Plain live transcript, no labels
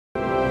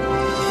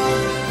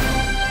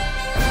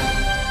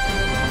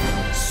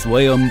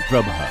Swayam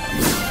Prabha.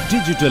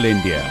 Digital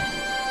India.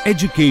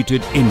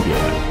 Educated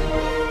India.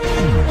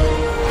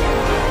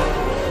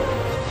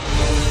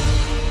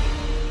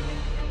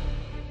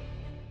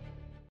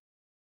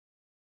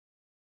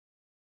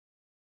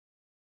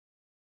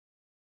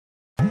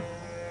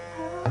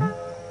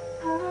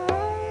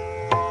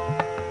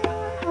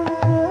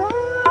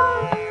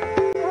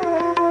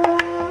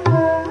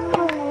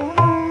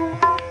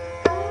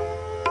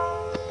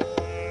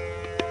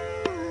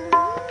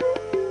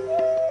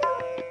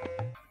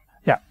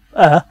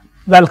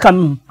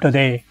 Welcome to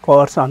the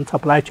course on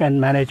supply chain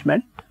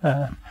management.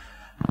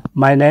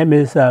 My name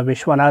is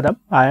Viswanadham.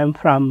 I am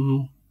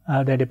from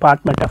the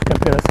Department of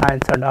Computer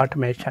Science and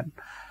Automation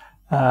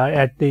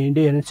at the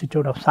Indian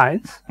Institute of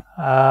Science.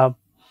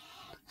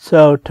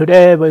 So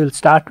today we will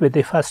start with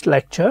the first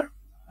lecture,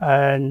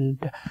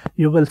 and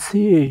you will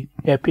see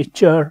a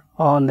picture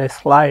on the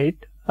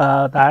slide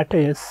that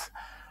is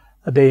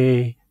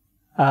the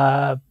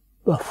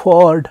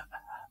Ford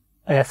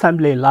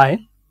assembly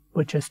line,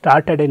 which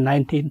started in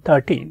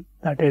 1913.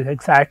 That is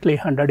exactly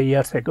 100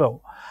 years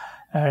ago.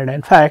 And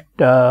in fact,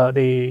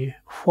 the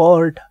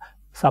Ford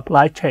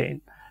supply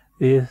chain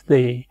is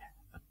the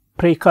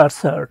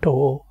precursor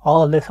to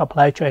all the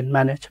supply chain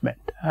management,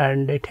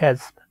 and it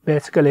has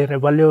basically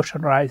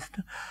revolutionized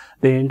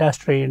the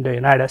industry in the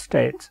United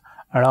States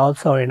and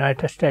also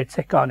United States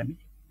economy.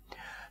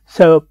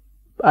 So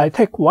I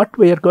think what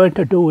we are going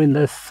to do in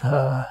this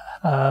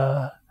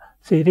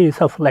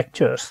series of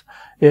lectures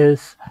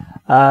is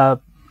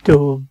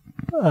to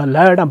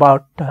learn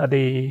about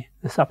the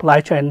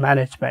supply chain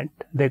management,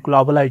 the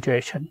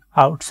globalization,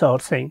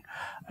 outsourcing,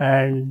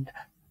 and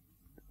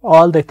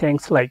all the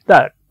things like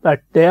that.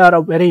 But they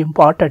are very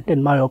important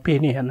in my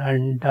opinion,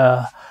 and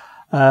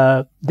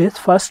this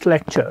first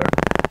lecture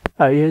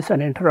is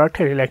an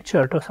introductory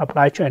lecture to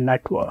supply chain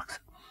networks.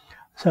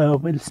 So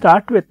we'll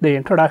start with the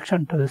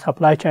introduction to the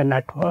supply chain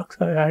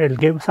networks. I will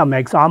give some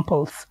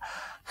examples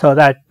so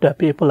that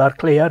people are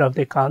clear of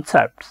the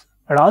concepts.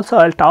 And also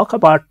I'll talk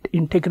about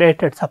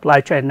integrated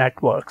supply chain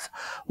networks,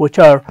 which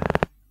are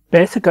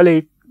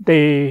basically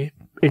the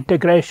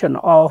integration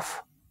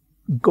of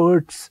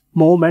goods,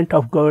 movement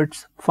of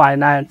goods,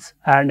 finance,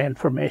 and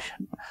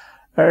information.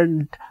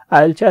 And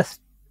I'll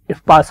just,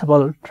 if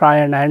possible, try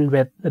and end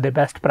with the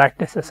best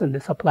practices in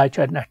the supply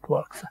chain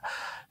networks.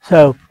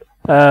 So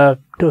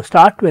to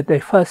start with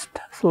the first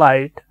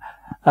slide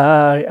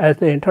as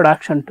the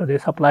introduction to the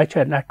supply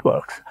chain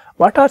networks.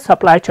 What are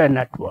supply chain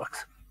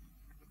networks?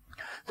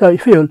 So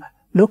if you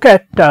look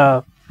at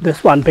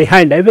this one,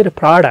 behind every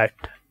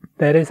product,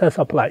 there is a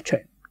supply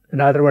chain. In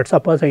other words,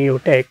 supposing you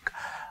take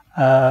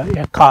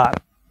a car,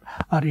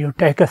 or you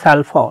take a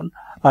cell phone,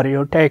 or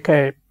you take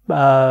a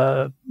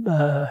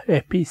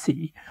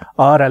PC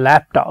or a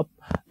laptop,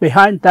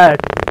 behind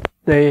that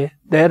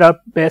there are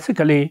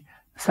basically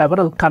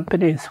several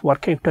companies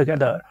working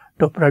together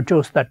to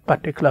produce that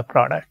particular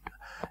product.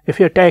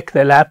 If you take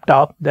the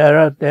laptop,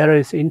 there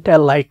is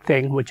Intel-like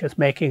thing which is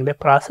making the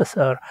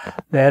processor.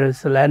 There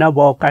is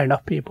Lenovo kind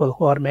of people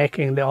who are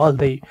making all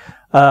the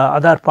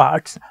other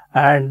parts,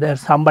 and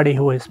there's somebody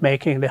who is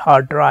making the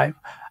hard drive,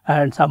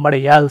 and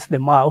somebody else the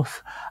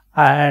mouse,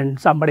 and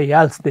somebody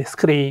else the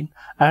screen,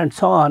 and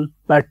so on.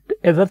 But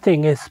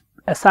everything is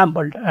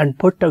assembled and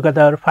put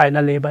together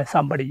finally by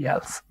somebody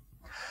else.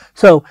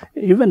 So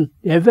even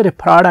every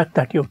product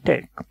that you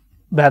take,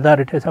 whether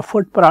it is a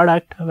food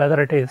product,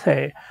 whether it is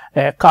a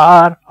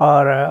car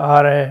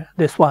or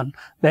this one,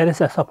 there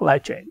is a supply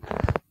chain.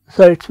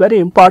 So it's very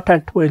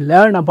important we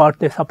learn about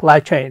the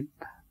supply chain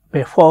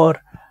before,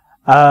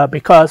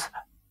 because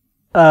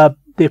the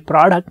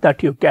product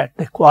that you get,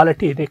 the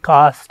quality, the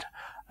cost,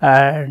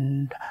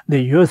 and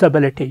the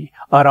usability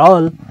are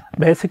all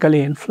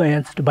basically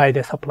influenced by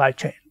the supply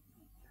chain.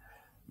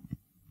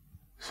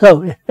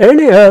 So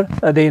earlier,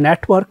 the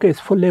network is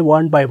fully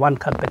owned by one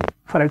company.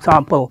 For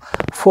example,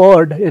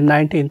 Ford in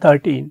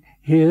 1913,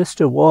 he used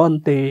to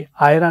own the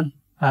iron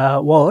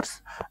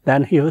ores,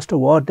 then he used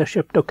to own the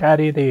ship to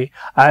carry the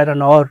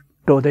iron ore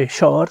to the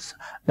shores,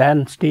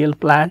 then steel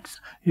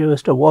plants, he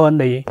used to own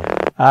the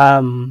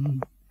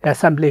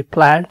assembly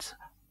plants,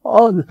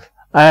 all,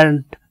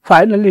 and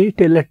finally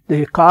till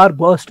the car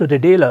goes to the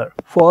dealer,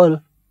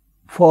 Ford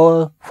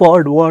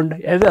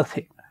owned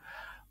everything.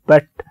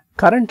 But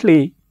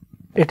currently,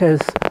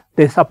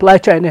 the supply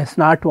chain is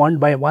not owned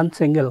by one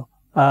single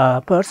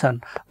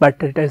person,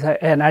 but it is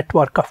a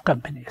network of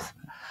companies.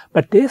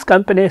 But these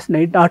companies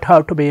need not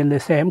have to be in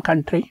the same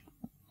country,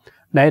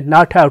 need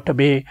not have to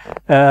be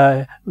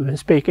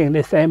speaking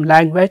the same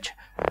language,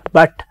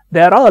 but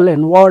they are all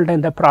involved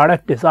in the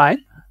product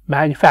design,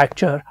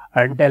 manufacture,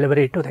 and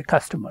delivery to the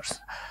customers.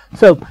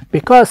 So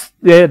because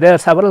there are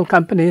several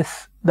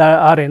companies that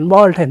are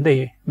involved in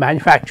the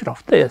manufacture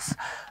of this,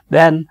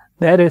 then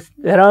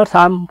there are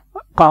some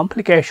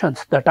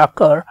complications that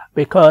occur,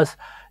 because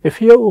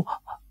if you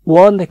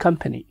own the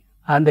company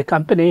and the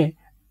company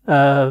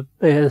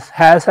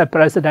has a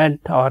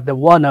president or the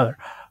owner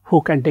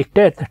who can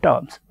dictate the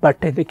terms, but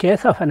in the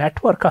case of a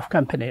network of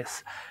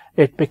companies,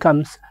 it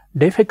becomes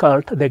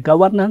difficult. The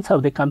governance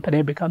of the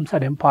company becomes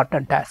an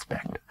important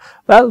aspect.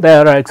 Well,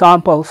 there are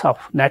examples of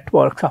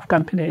networks of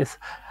companies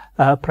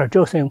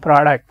producing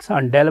products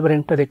and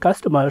delivering to the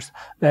customers.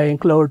 They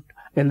include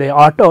in the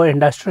auto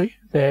industry,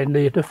 in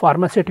the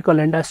pharmaceutical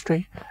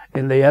industry,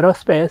 in the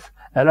aerospace,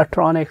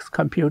 electronics,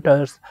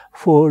 computers,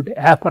 food,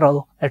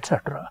 apparel,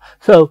 etc.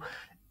 So,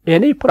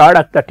 any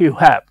product that you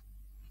have,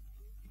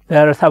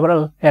 there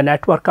are a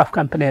network of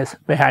companies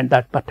behind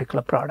that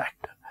particular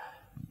product.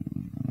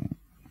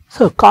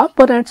 So,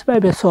 components may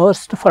be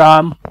sourced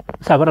from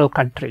several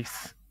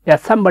countries,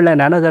 assembled in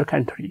another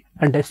country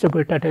and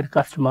distributed to the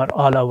customer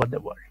all over the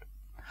world.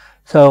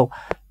 So,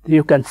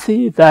 you can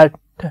see that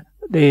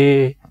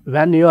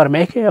when you are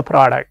making a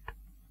product,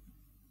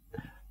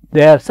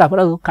 there are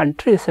several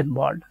countries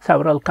involved,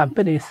 several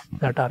companies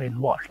that are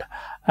involved,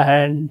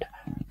 and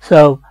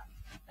so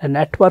a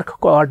network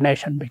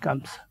coordination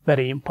becomes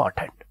very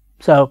important.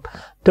 So,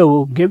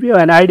 to give you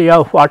an idea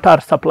of what are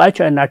supply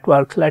chain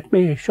networks, let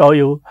me show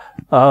you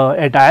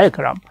a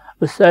diagram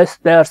which says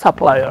their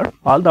supplier.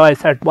 Although I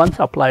said one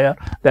supplier,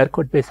 there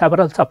could be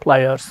several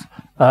suppliers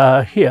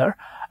here,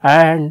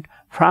 and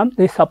from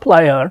the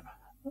supplier,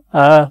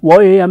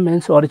 OEM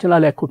means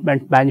original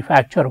equipment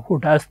manufacturer, who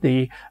does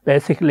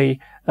basically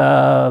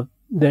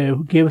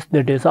gives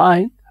the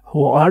design, who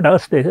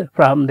orders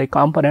from the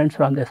components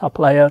from the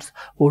suppliers,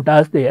 who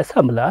does the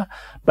assembler.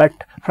 But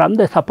from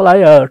the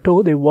supplier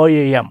to the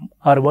OEM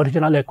or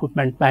original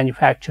equipment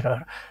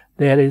manufacturer,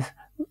 there is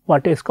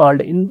what is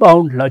called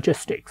inbound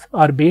logistics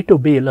or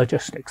B2B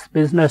logistics,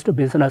 business to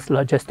business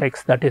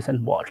logistics that is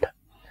involved.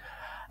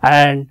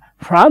 And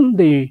from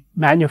the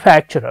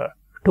manufacturer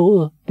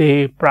to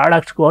the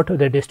products go to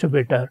the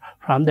distributor,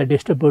 from the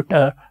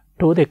distributor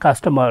to the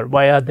customer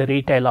via the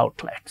retail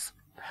outlets.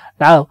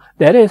 Now,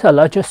 there is a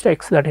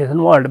logistics that is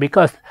involved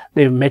because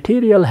the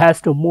material has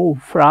to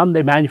move from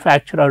the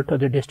manufacturer to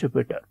the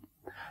distributor.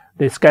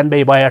 This can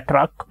be by a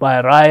truck,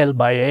 by rail,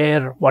 by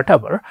air,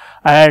 whatever,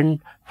 and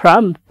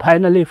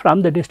finally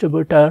from the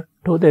distributor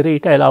to the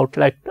retail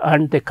outlet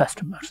and the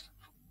customers.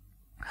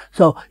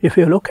 So, if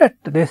you look at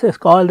this, is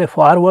called the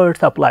forward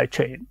supply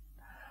chain,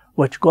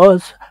 which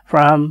goes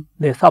from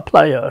the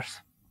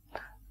suppliers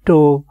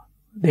to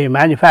the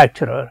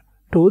manufacturer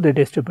to the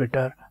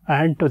distributor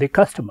and to the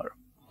customer.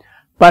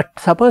 But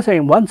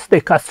supposing once the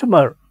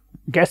customer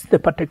gets the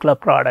particular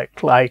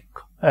product, like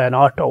an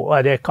auto or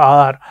a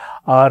car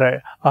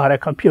or a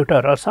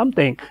computer or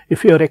something,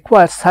 if you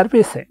require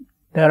servicing,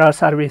 there are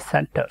service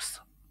centers,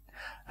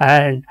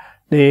 and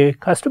the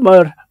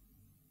customer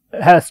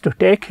has to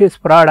take his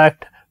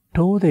product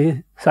to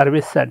the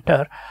service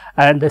center,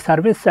 and the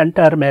service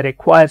center may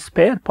require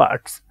spare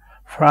parts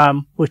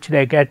from which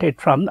they get it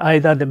from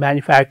either the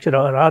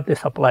manufacturer or the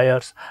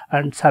suppliers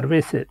and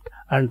service it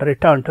and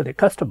return to the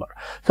customer.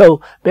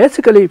 So,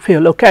 basically if you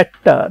look at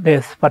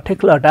this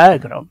particular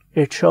diagram,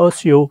 it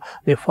shows you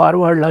the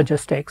forward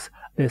logistics,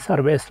 the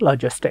service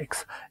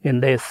logistics.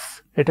 In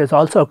this, it is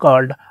also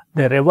called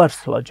the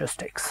reverse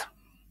logistics.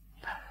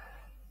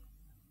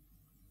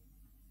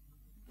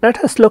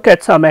 Let us look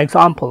at some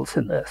examples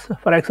in this.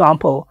 For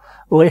example,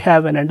 we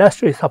have an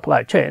industry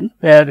supply chain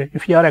where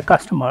if you are a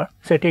customer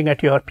sitting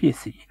at your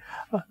PC,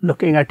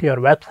 looking at your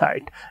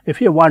website, if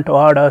you want to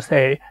order,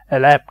 say, a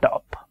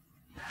laptop,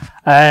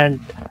 and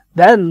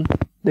then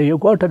you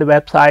go to the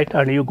website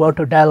and you go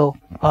to Dell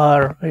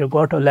or you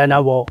go to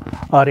Lenovo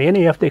or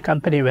any of the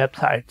company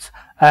websites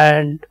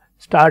and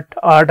start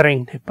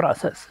ordering the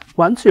process.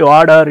 Once you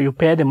order, you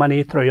pay the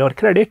money through your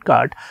credit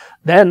card.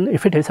 Then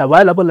if it is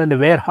available in the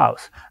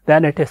warehouse,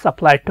 then it is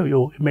supplied to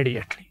you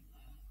immediately.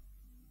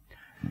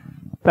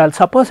 Well,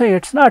 supposing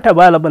it's not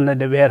available in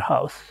the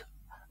warehouse,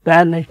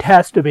 then it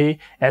has to be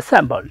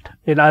assembled.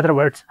 In other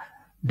words,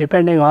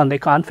 depending on the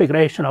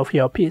configuration of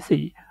your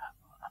PC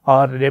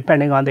or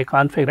depending on the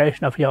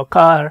configuration of your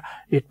car,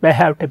 it may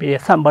have to be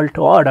assembled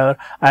to order,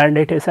 and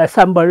it is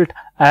assembled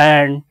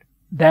and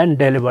then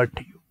delivered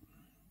to you.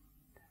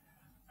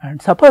 And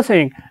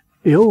supposing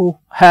you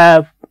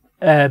have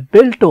a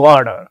build to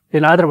order,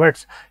 in other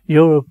words,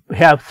 you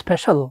have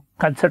special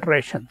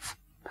considerations,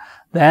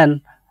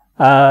 then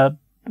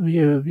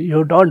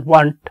you don't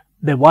want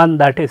the one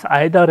that is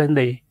either in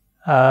the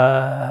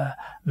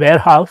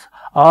warehouse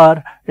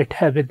or it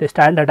has with the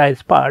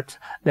standardized parts.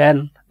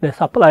 Then the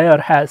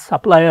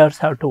suppliers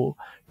have to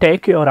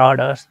take your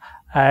orders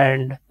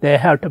and they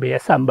have to be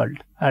assembled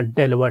and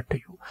delivered to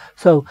you.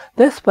 So,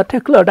 this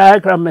particular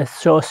diagram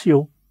shows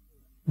you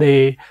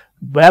the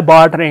web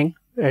ordering,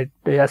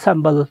 the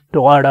assemble to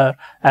order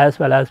as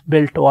well as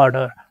build to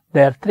order.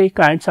 There are three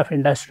kinds of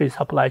industry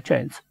supply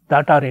chains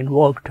that are in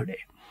vogue today.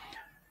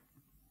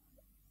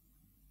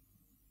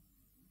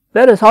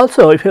 There is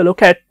also, if you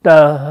look at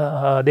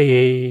the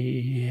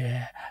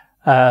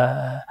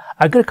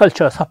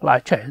agriculture supply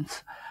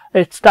chains,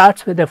 it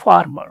starts with the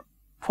farmer.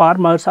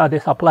 Farmers are the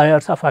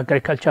suppliers of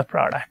agriculture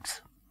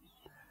products.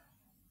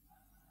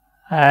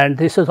 And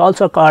this is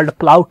also called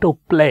plow to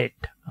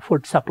plate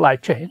food supply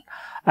chain.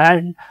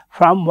 And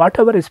from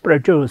whatever is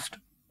produced,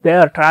 they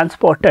are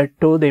transported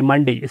to the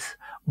mandis,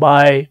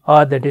 by,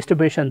 or the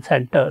distribution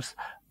centers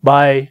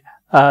by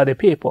the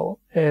people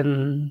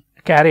in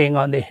carrying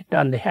on the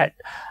head.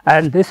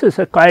 And this is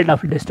a kind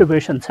of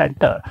distribution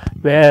center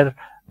where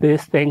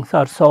these things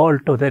are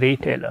sold to the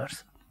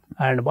retailers.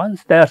 And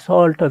once they are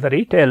sold to the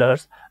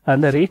retailers,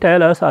 and the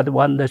retailers are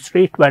the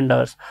street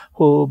vendors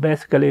who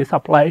basically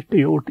supply it to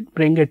you,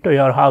 bring it to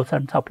your house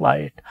and supply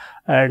it,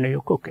 and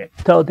you cook it.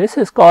 So this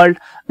is called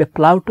the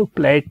plow to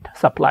plate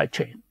supply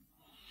chain.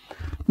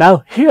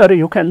 Now here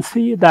you can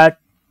see that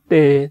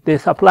the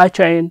supply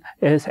chain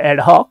is ad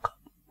hoc,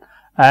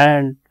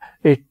 and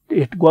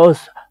it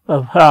goes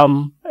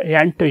from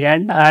end to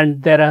end,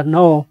 and there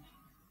are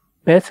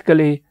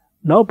basically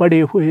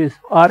nobody who is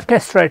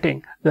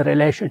orchestrating the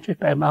relationship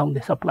among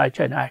the supply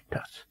chain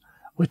actors,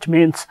 which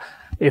means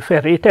if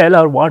a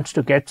retailer wants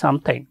to get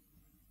something,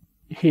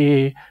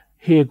 he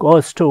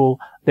goes to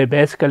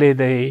basically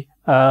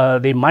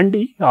the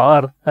mandi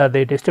or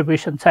the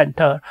distribution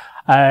center,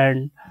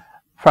 and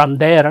from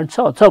there and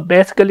so on. So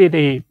basically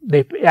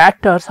the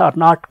actors are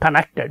not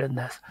connected in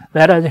this.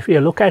 Whereas if you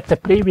look at the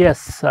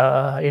previous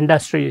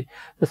industry,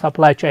 the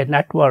supply chain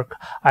network,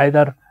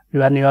 either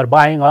when you are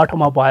buying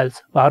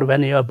automobiles or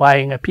when you are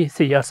buying a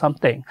PC or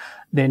something,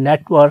 the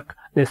network,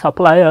 the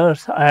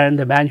suppliers and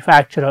the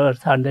manufacturers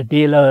and the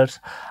dealers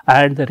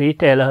and the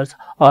retailers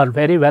are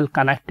very well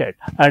connected,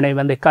 and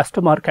even the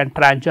customer can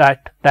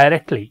transact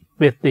directly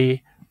with the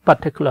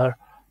particular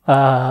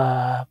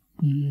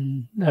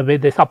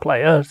with the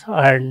suppliers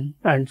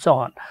and so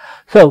on.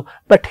 So,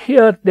 but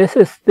here this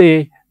is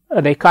the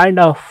kind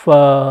of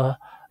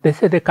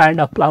this is the kind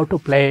of plow to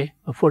play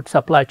food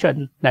supply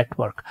chain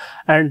network,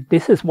 and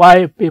this is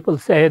why people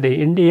say the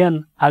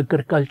Indian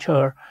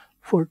agriculture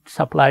food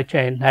supply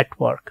chain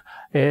network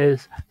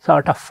is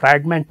sort of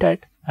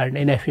fragmented and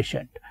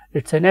inefficient.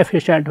 It's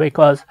inefficient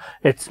because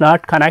it's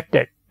not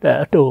connected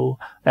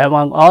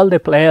among all the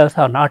players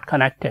are not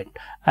connected,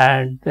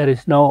 and there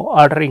is no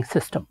ordering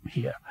system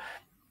here.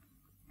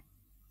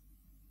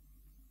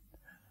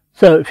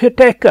 So if you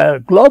take a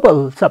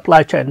global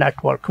supply chain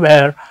network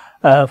where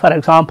for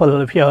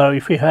example, if you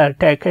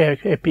take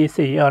a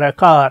PC or a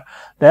car,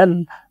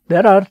 then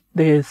there are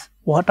these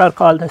what are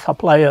called the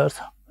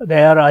suppliers.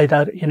 They are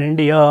either in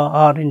India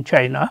or in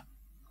China,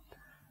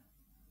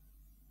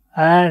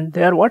 and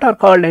they are what are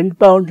called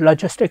inbound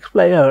logistics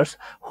players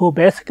who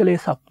basically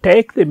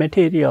take the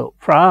material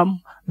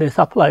from the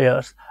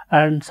suppliers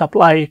and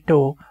supply it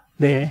to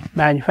the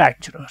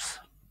manufacturers.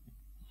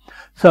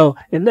 So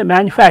in the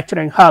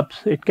manufacturing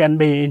hubs, it can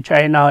be in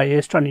China,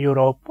 Eastern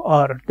Europe,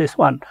 or this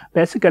one.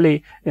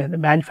 Basically, in the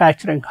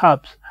manufacturing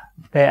hubs,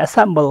 they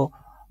assemble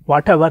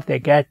whatever they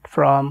get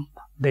from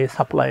the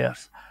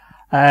suppliers,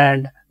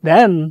 and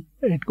then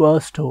it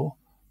goes to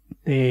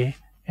the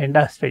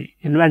industry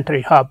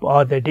inventory hub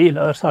or the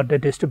dealers or the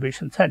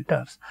distribution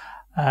centers,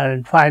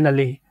 and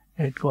finally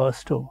it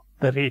goes to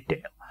the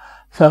retail.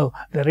 So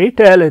the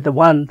retail is the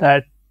one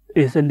that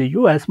is in the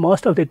US.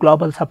 Most of the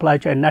global supply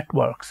chain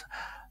networks,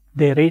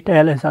 the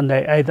retail is on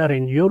either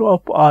in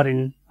Europe or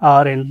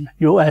in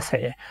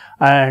USA,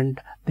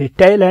 and the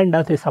tail end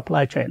of the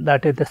supply chain,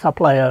 that is the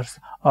suppliers,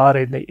 are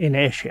in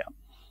Asia.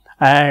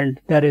 And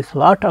there is a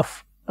lot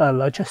of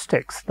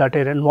logistics that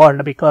is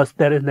involved because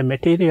there is the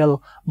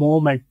material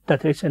movement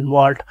that is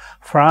involved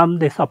from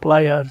the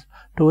suppliers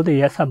to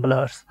the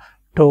assemblers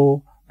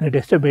to the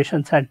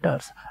distribution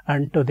centers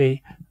and to the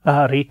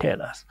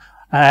retailers.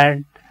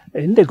 And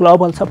in the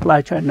global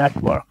supply chain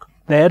network,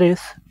 there is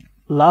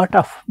lot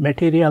of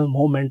material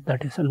movement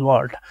that is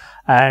involved,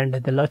 and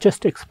the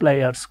logistics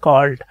players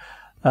called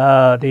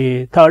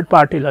the third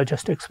party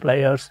logistics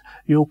players,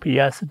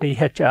 UPS,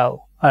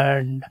 DHL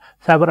and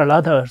several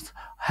others,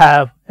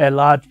 have a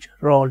large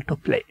role to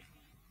play.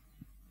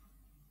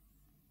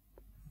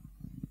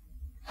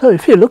 So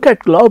if you look at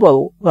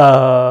global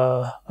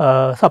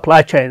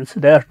supply chains,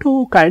 there are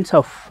two kinds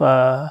of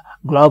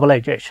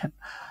globalization.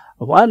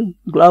 One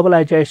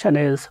globalization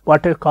is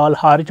what we call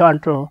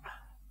horizontal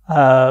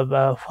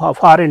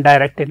foreign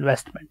direct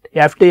investment.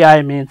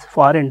 FDI means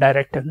foreign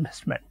direct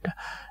investment.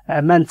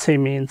 MNC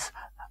means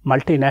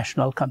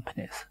multinational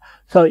companies.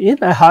 So in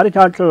a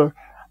horizontal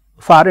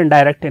foreign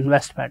direct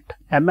investment,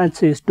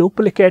 MNCs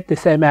duplicate the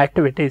same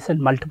activities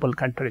in multiple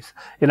countries.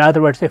 In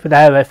other words, if they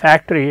have a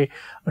factory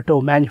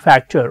to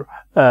manufacture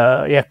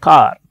a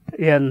car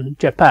in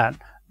Japan,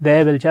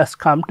 they will just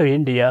come to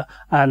India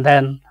and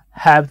then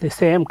have the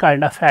same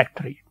kind of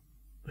factory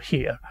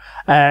here,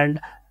 and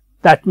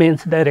that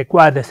means they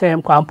require the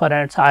same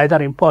components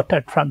either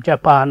imported from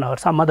Japan or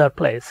some other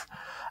place,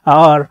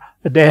 or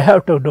they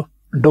have to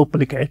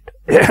duplicate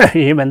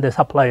even the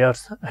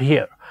suppliers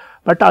here.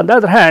 But on the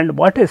other hand,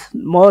 what is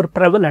more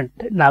prevalent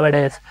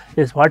nowadays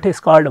is what is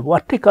called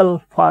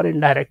vertical foreign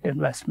direct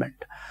investment,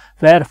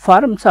 where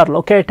firms are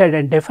located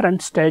in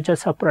different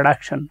stages of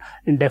production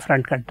in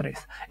different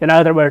countries. In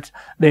other words,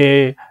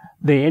 the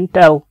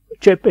Intel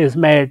chip is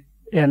made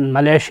in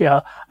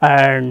Malaysia,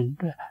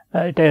 and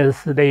it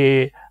is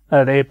the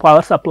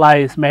power supply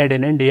is made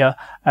in India,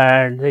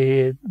 and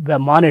the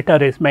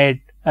monitor is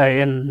made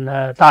in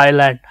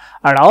Thailand,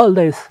 and all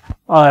these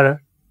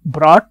are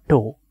brought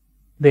to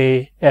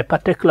a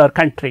particular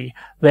country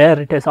where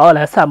it is all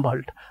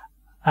assembled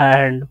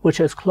and which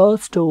is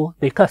close to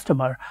the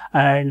customer,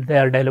 and they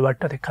are delivered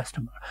to the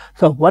customer.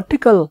 So,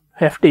 vertical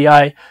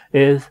FDI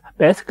is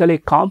basically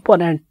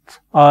components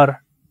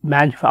or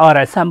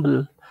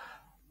assembled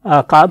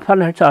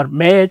components are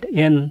made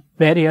in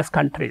various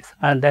countries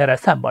and they are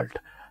assembled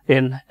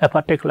in a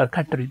particular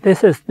country.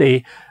 This is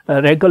the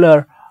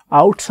regular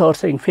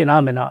outsourcing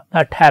phenomena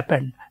that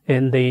happened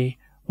in the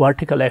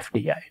vertical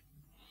FDI.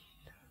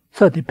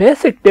 So, the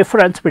basic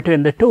difference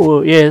between the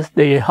two is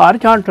the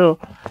horizontal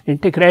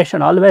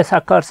integration always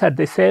occurs at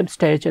the same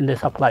stage in the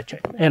supply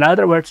chain. In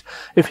other words,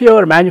 if you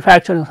are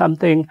manufacturing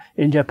something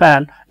in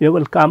Japan, you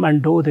will come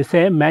and do the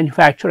same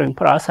manufacturing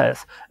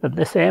process,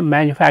 the same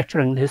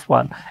manufacturing this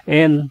one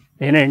in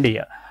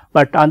India.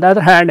 But on the other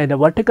hand, in the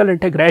vertical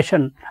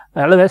integration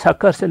always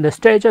occurs in the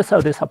stages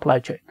of the supply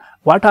chain.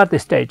 What are the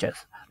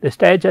stages? The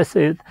stages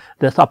is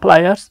the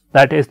suppliers,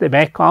 that is they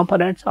make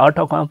components,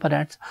 auto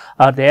components,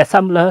 or the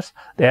assemblers,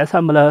 they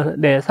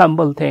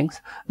assemble things,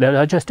 the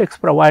logistics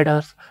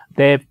providers,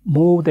 they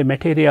move the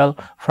material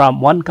from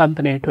one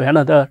company to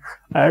another,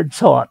 and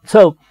so on.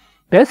 So,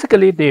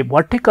 basically the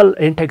vertical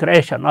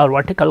integration or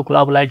vertical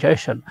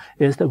globalization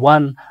is the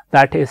one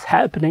that is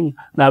happening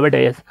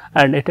nowadays,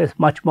 and it is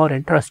much more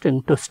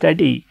interesting to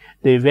study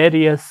the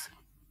various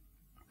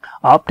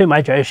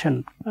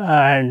optimization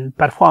and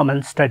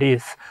performance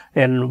studies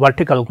in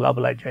vertical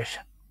globalization.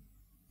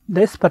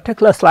 This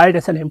particular slide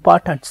is an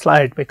important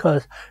slide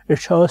because it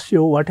shows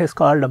you what is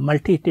called a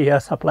multi-tier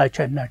supply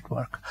chain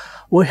network.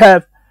 We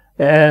have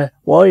a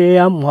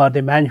OEM or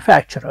the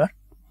manufacturer,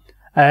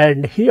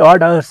 and he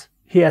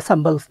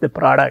assembles the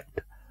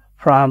product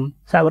from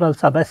several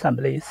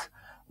sub-assemblies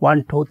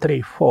 1, 2,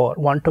 3, 4,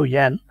 1 to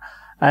n,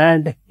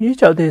 and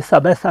each of these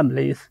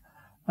sub-assemblies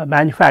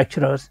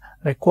manufacturers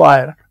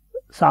require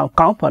some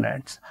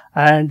components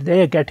and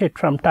they get it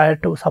from tier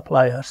 2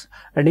 suppliers,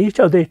 and each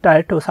of the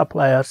tier 2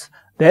 suppliers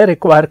they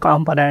require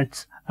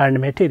components and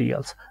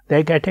materials,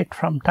 they get it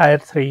from tier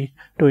 3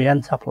 to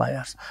n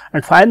suppliers,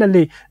 and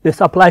finally the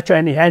supply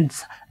chain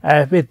ends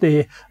with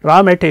the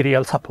raw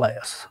material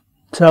suppliers.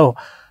 So,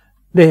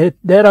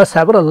 there are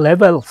several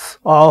levels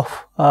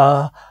of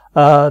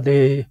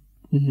the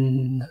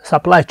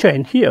supply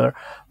chain here,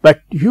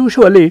 but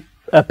usually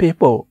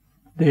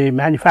the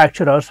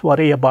manufacturers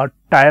worry about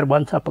tier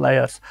 1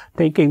 suppliers,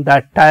 thinking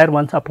that tier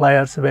 1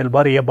 suppliers will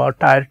worry about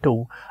tier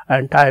 2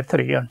 and tier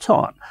 3 and so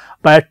on.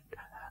 But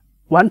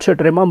one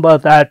should remember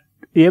that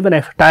even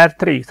if tier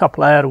 3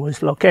 supplier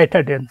was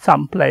located in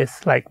some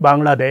place like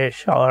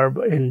Bangladesh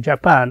or in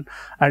Japan,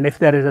 and if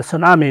there is a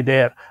tsunami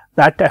there,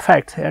 that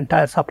affects the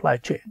entire supply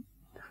chain.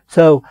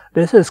 So,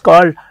 this is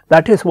called,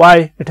 that is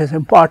why it is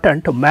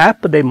important to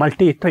map the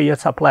multi-tier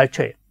supply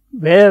chain,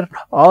 where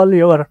all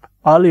your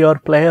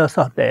players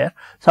are there.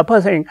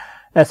 Supposing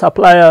a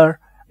supplier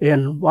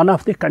in one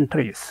of the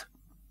countries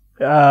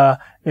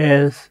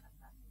his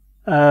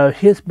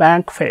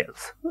bank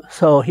fails,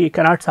 so he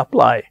cannot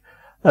supply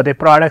the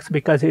products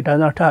because he does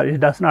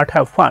not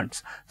have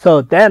funds.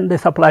 So, then the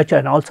supply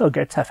chain also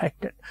gets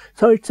affected.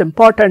 So, it is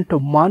important to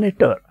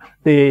monitor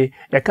the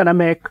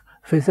economic,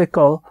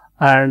 physical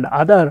and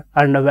other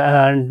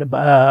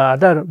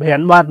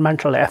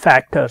environmental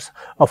factors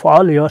of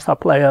all your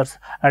suppliers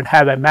and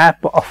have a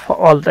map of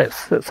all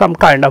this, some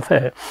kind of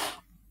an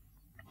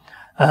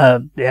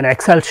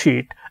Excel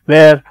sheet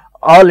where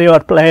all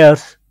your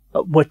players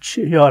which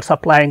you are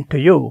supplying to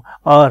you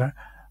are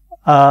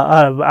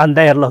and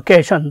their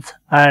locations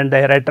and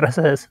their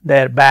addresses,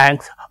 their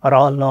banks are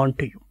all known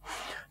to you.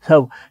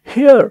 So,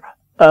 here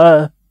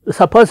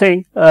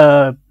supposing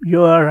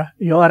you are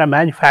a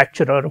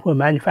manufacturer who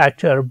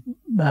manufacture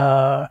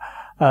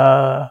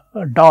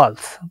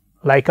dolls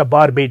like a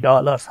Barbie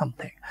doll or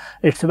something.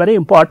 It is very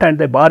important,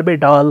 the Barbie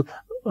doll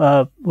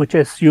which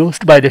is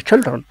used by the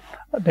children,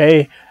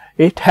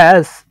 it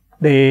has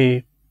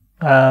the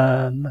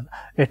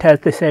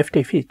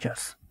safety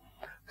features.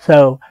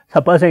 So,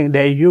 supposing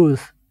they use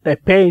a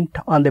paint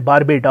on the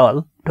Barbie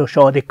doll to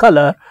show the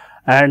color,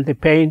 and the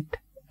paint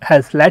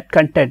has lead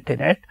content in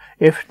it.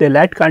 If the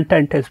lead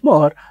content is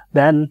more,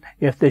 then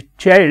if the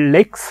child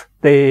licks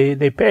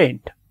the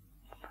paint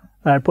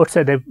and puts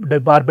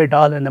the Barbie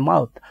doll in the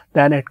mouth,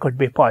 then it could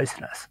be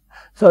poisonous.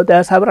 So, there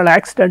are several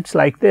accidents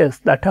like this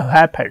that have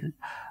happened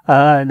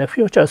in the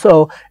future.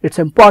 So, it is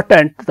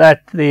important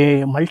that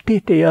the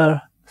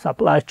multi-tier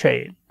supply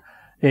chain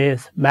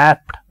is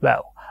mapped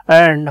well.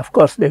 And of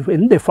course,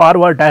 in the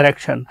forward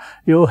direction,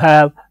 you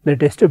have the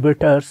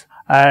distributors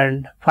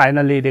and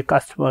finally the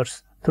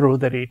customers through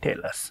the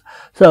retailers.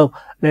 So,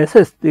 this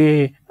is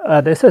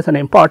an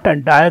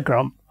important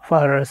diagram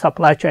for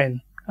supply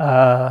chain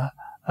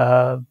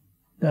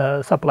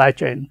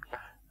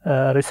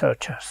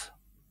researchers.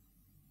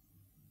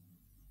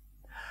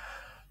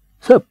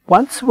 So,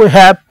 once we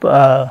have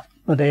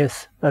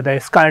this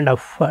kind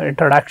of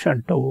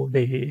introduction to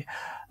the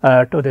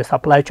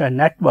supply chain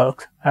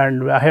networks,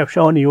 and I have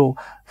shown you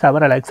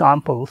several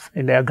examples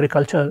in the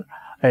agriculture,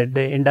 in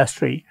the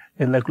industry,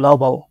 in the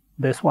global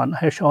This one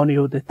has shown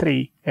you the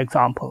 3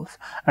 examples,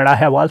 and I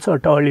have also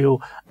told you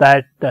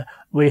that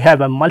we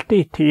have a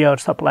multi-tier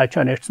supply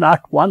chain. It's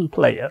not one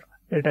player,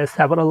 it is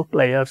several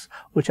players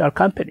which are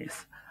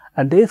companies,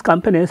 and these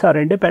companies are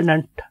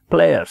independent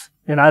players.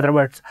 In other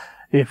words,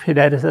 if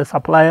there is a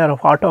supplier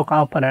of auto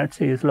components,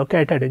 he is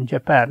located in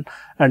Japan,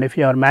 and if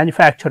your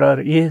manufacturer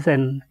is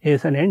in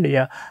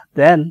India,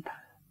 then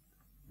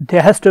they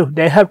have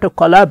to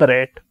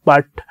collaborate,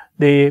 but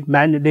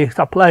the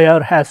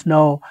supplier has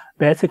no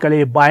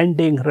basically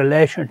binding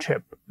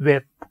relationship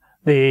with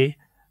the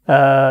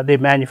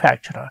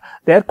manufacturer.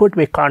 There could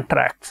be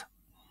contracts,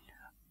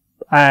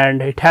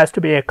 and it has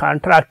to be a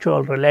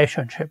contractual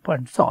relationship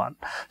and so on.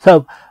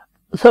 So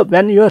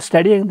when you are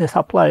studying the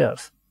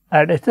suppliers,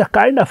 and it's a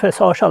kind of a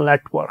social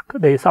network,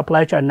 the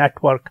supply chain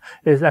network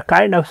is a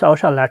kind of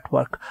social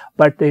network,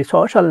 but the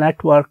social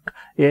network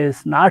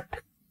is not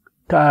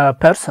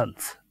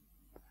persons.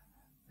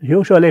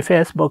 Usually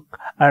Facebook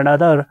and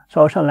other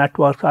social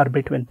networks are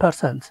between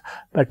persons,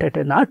 but it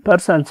is not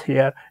persons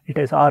here, it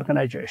is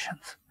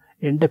organizations,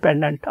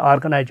 independent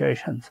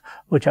organizations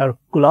which are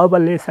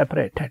globally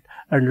separated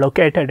and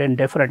located in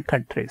different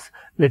countries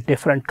with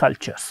different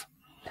cultures.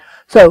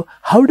 So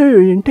how do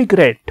you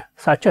integrate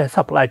such a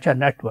supply chain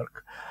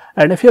network?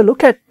 And if you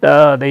look at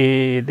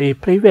the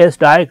previous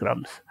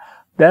diagrams,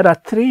 there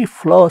are 3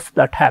 flows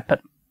that happen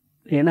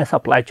in a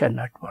supply chain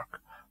network.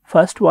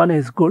 First one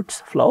is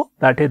goods flow,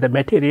 that is the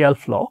material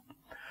flow.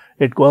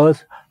 It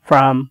goes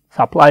from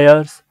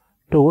suppliers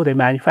to the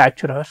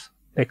manufacturers,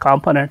 the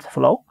components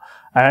flow,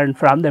 and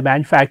from the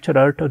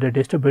manufacturer to the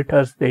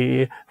distributors,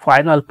 the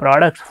final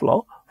products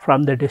flow,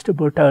 from the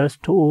distributors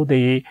to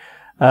the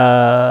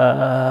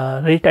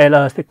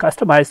retailers, the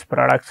customized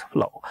products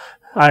flow,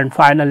 and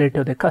finally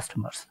to the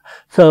customers.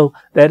 So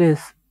there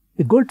is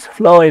the goods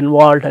flow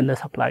involved in the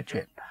supply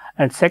chain.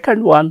 And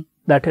second one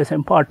that is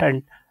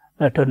important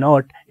to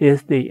note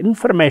is the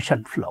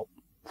information flow.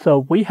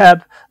 So we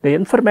have the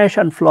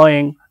information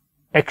flowing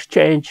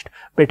exchanged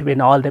between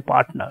all the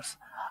partners,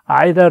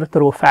 either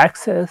through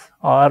faxes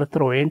or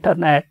through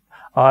internet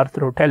or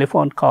through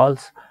telephone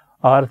calls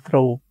or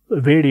through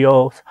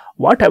videos,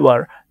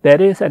 whatever.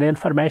 There is an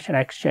information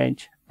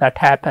exchange that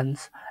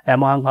happens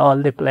among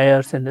all the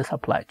players in the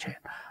supply chain.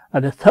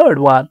 And the third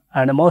one,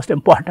 and the most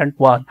important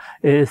one,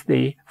 is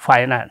the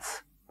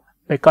finance,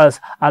 because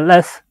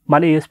unless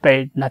money is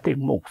paid, nothing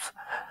moves.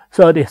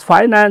 So this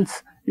financial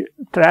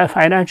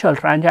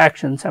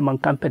transactions among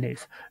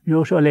companies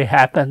usually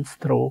happens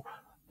through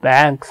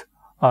banks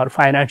or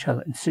financial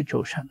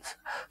institutions.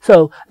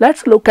 So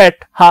let's look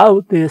at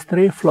how these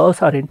 3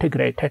 flows are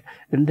integrated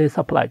in the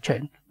supply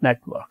chain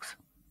networks.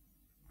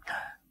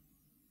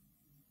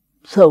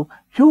 So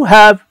you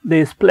have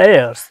these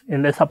players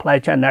in the supply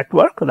chain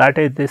network, that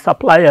is the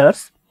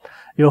suppliers,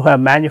 you have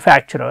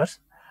manufacturers,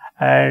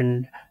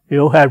 and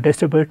you have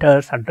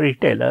distributors and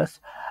retailers,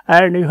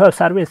 and you have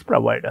service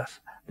providers.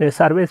 The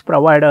service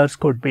providers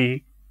could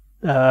be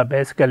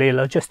basically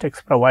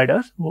logistics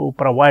providers who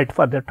provide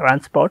for the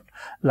transport,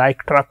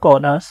 like truck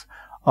owners,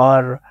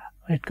 or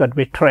it could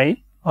be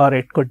train, or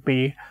it could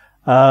be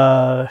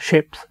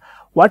ships,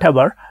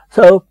 whatever.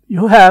 So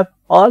you have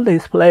all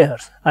these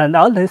players, and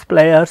all these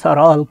players are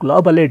all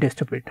globally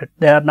distributed.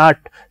 They are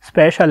not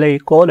spatially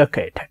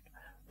co-located.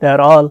 They are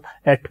all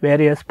at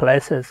various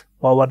places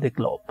over the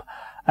globe.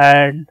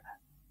 And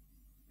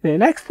the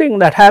next thing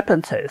that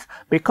happens is,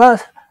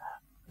 because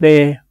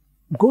the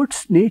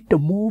goods need to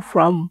move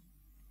from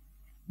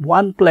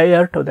one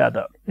player to the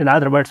other, in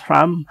other words,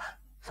 from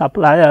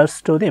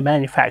suppliers to the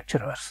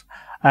manufacturers,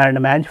 and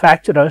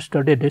manufacturers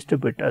to the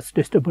distributors,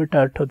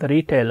 distributor to the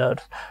retailers,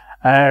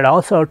 and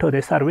also to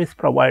the service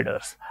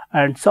providers,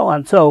 and so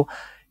on. So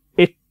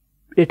it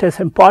is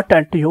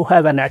important you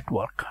have a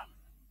network,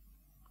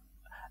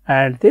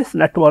 and this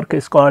network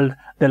is called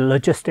the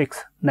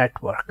logistics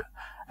network.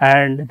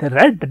 And the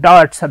red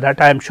dots that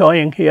I am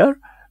showing here,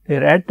 the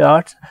red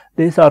dots,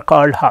 these are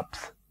called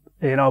hubs.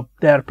 You know,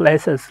 there are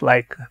places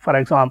like, for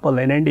example,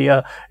 in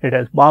India, it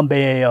is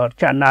Bombay or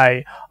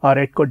Chennai, or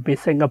it could be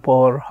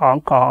Singapore,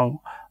 Hong Kong,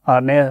 or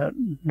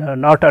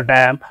Notre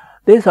Dame.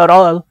 These are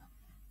all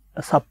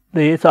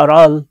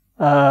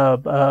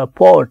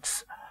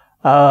ports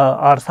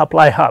or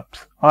supply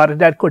hubs, or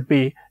there could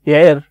be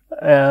air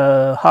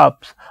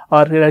hubs,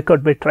 or there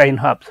could be train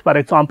hubs. For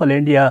example,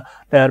 India,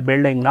 they are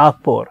building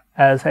Nagpur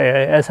as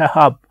a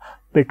hub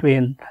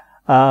between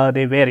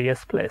the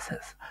various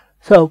places.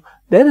 So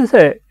there is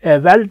a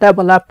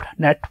well-developed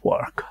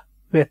network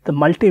with the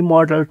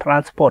multimodal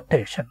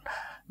transportation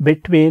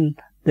between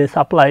the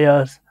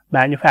suppliers,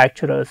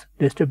 manufacturers,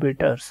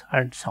 distributors,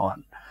 and so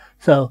on.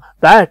 So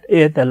that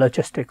is the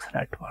logistics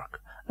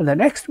network. And the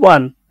next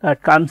one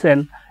that comes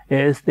in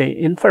is the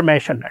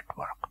information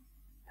network.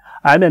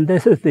 I mean,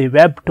 this is the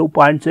Web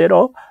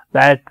 2.0,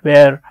 that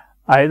where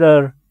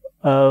either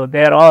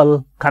they are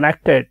all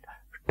connected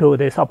to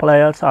the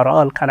suppliers, are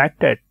all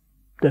connected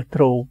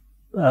through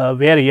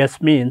various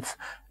means,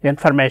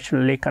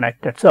 informationally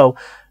connected. So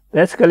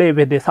basically,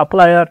 with the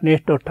supplier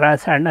need to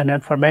send an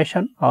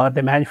information, or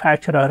the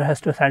manufacturer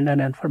has to send an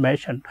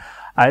information,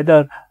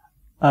 either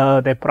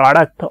the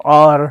product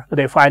or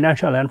the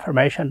financial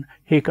information,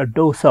 he could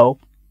do so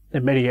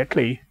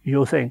immediately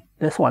using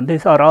this one.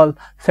 These are all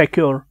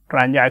secure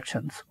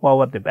transactions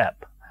over the web.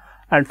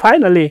 And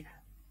finally,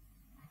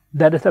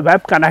 there is a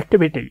web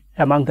connectivity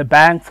among the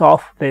banks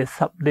of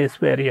these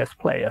various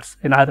players.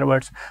 In other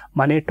words,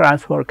 money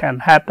transfer can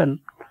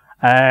happen,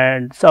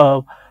 and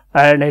so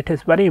it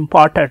is very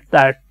important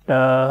that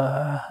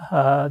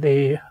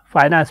the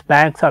finance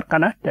banks are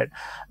connected,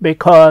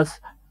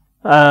 because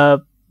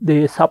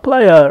the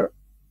supplier,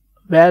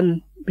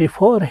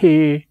 before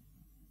he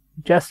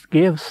just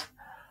gives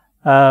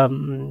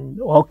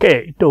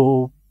okay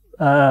to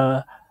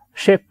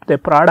ship the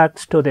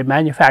products to the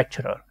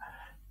manufacturer,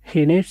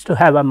 he needs to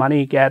have a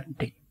money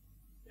guarantee.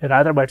 In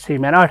other words, he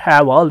may not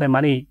have all the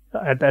money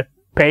that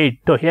paid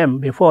to him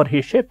before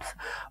he ships,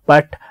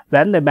 but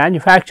when the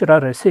manufacturer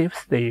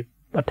receives the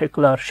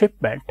particular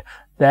shipment,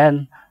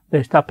 then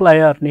the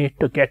supplier needs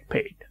to get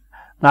paid.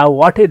 Now,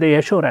 what is the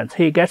assurance?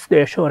 He gets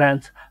the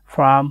assurance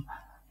from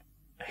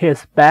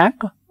his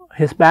bank.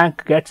 His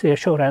bank gets the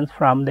assurance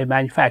from the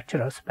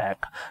manufacturer's bank.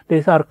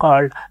 These are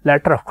called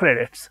letter of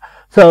credits.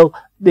 So,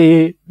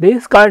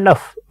 these kind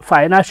of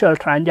financial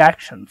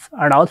transactions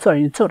and also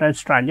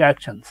insurance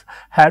transactions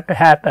have to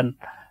happen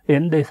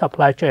in the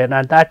supply chain,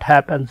 and that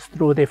happens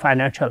through the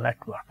financial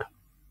network.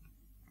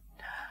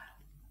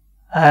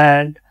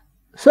 And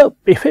so,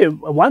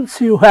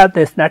 once you have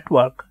this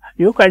network,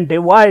 you can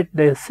divide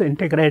this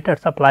integrated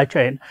supply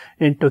chain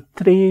into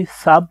 3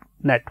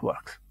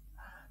 sub-networks.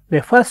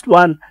 The first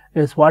one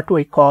is what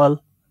we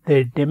call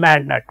the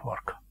demand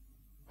network.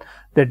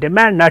 The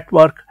demand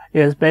network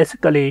is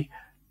basically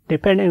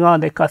depending on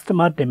the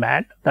customer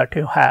demand that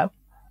you have.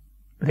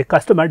 The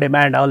customer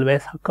demand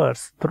always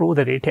occurs through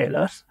the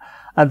retailers,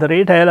 and the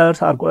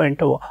retailers are going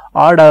to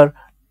order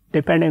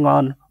depending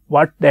on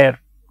what their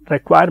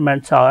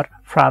requirements are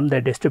from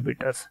the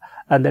distributors,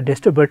 and the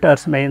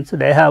distributors means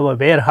they have a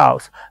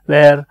warehouse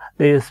where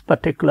these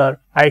particular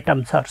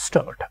items are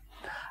stored.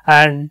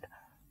 And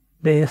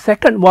the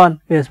second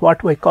one is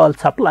what we call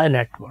supply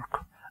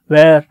network,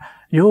 where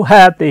you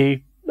have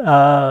the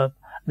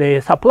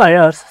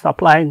suppliers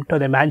supplying to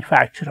the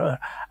manufacturer,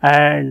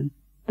 and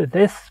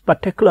this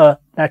particular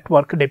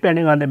network,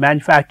 depending on the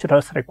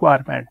manufacturer's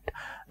requirement,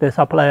 the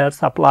suppliers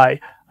supply,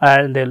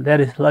 and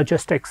there is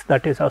logistics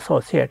that is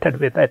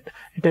associated with it.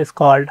 It is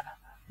called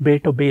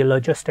B2B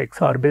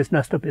logistics or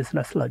business to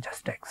business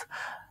logistics.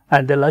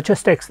 And the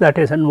logistics that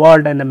is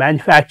involved in the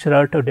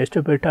manufacturer to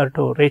distributor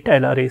to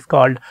retailer is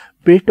called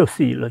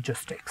B2C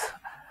logistics.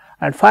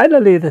 And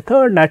finally, the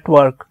third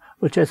network,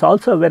 which is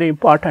also a very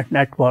important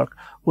network,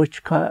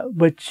 which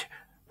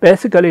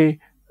basically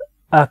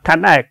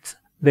connects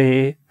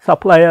the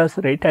suppliers,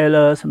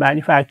 retailers,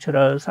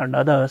 manufacturers and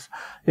others,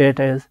 it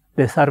is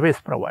the service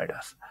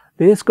providers.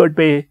 These could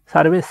be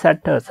service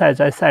centers,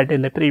 as I said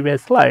in the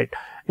previous slide.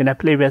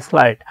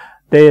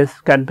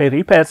 These can be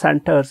repair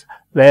centers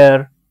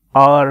where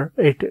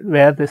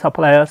the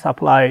suppliers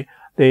supply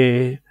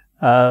the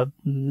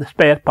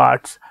spare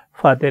parts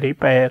for the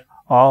repair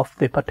of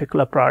the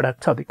particular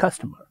products of the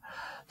customer.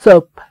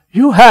 So,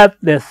 you have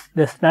this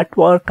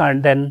network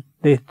and then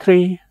the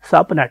 3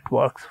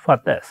 sub-networks for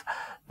this.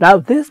 Now,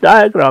 this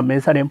diagram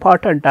is an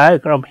important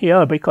diagram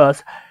here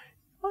because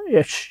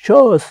it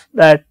shows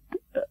that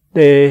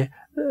the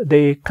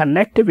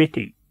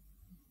connectivity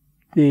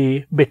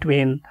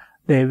between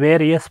the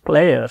various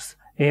players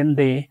in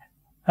the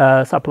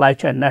supply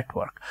chain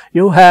network.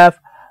 You have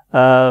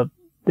the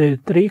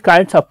 3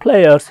 kinds of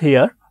players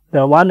here.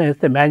 The one is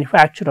the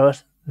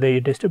manufacturers,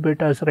 the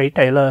distributors,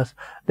 retailers,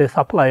 the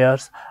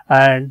suppliers,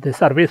 and the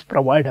service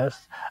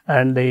providers,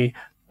 and the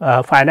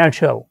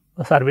financial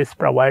service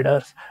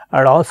providers,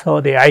 and also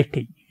the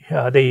IT,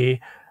 the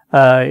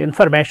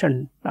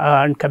information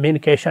and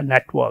communication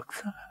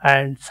networks,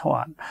 and so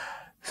on.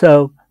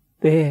 So,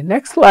 the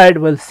next slide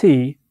will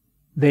see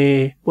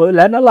we'll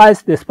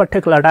analyze this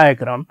particular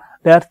diagram.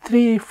 There are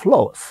 3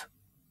 flows.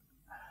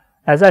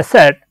 As I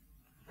said,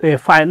 the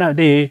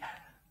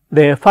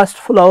first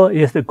flow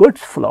is the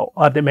goods flow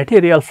or the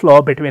material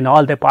flow between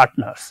all the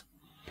partners.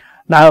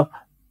 Now,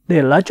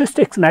 the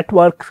logistics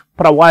network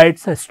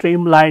provides a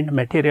streamlined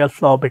material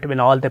flow between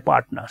all the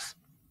partners.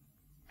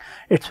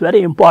 It's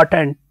very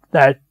important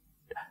that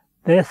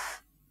the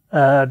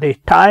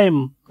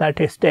time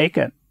that is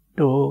taken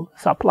to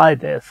supply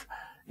this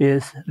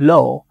is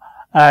low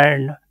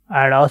and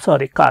also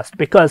the cost,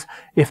 because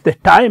if the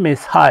time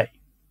is high,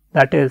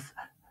 that is,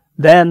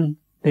 then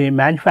the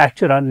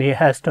manufacturer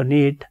has to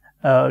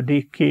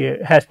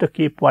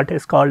keep what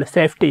is called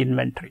safety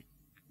inventory.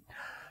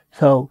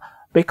 So,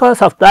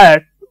 because of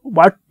that,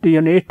 what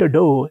you need to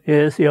do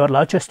is your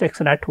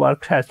logistics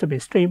network has to be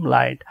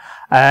streamlined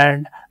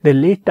and the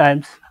lead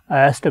times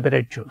has to be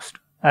reduced.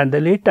 And the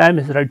lead time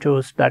is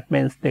reduced, that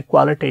means the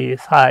quality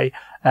is high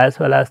as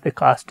well as the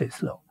cost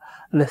is low.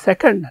 And the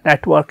second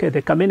network is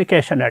the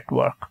communication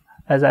network.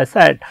 As I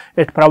said,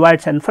 it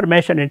provides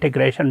information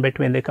integration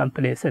between the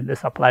companies in the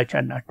supply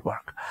chain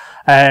network.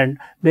 And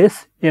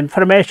this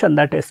information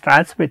that is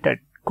transmitted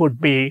could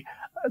be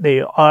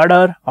the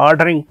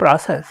ordering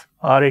process,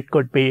 or it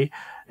could be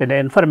the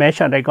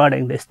information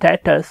regarding the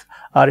status,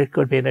 or it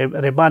could be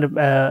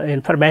the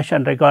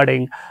information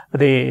regarding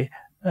the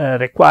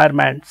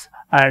requirements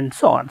and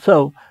so on.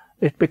 So,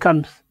 it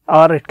becomes,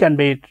 or it can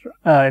be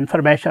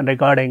information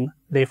regarding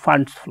the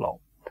funds flow.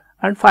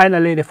 And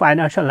finally, the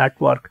financial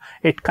network,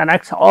 it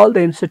connects all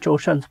the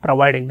institutions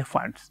providing the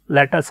funds,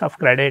 letters of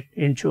credit,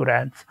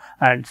 insurance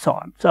and so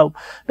on. So,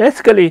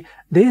 basically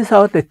these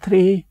are the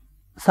three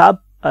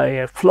sub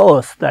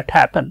flows that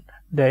happen,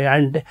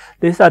 and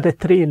these are the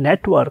three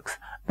networks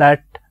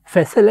that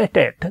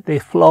facilitate the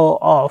flow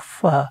of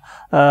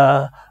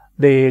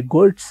the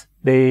goods,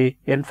 the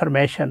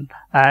information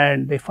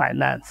and the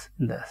finance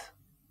in this.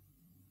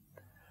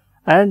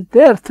 And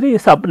there are three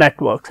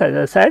sub-networks, as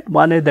I said.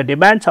 One is the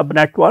demand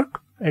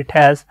sub-network. It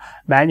has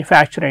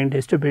manufacturing,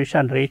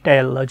 distribution,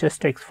 retail,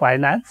 logistics,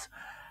 finance.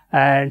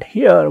 And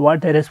here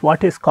there is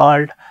what is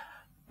called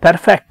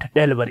perfect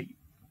delivery.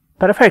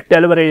 Perfect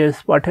delivery is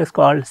what is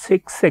called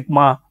Six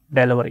Sigma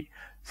delivery.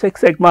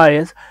 Six Sigma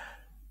is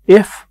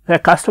if the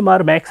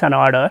customer makes an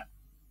order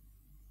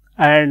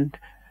and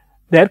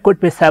there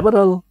could be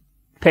several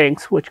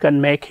things which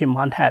can make him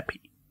unhappy.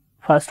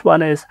 First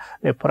one is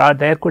there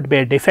could be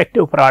a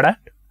defective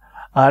product,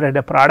 or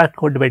the product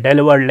could be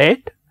delivered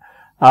late,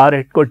 or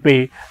it could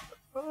be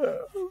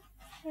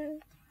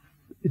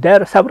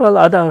there are several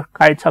other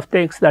kinds of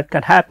things that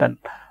can happen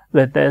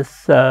with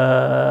this,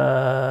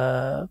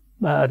 that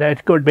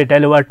could be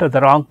delivered to the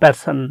wrong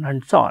person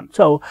and so on.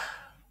 So,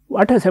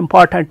 what is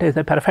important is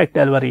the perfect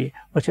delivery,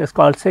 which is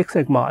called Six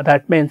Sigma.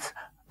 That means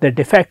the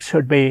defect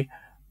should be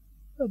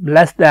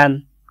less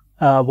than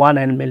 1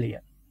 in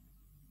million.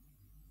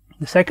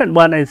 The second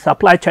one is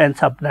supply chain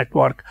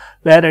sub-network,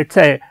 where it is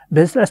a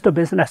business to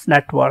business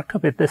network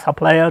with the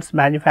suppliers,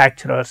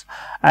 manufacturers,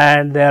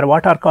 and they are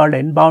what are called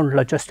inbound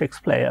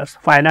logistics players,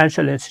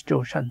 financial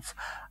institutions,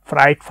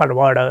 freight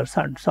forwarders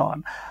and so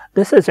on.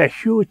 This is a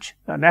huge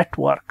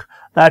network.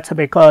 That is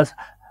because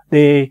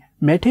the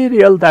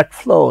material that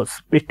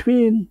flows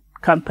between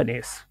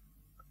companies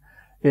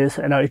is,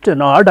 it is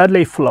an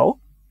orderly flow.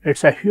 It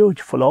is a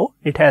huge flow.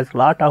 It has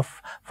lot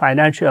of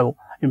financial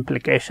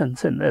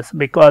implications in this,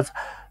 because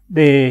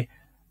the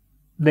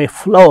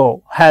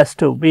flow has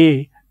to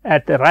be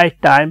at the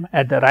right time,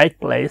 at the right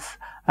place,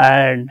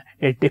 and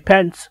it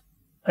depends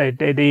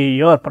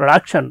your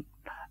production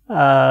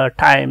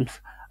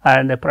times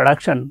and the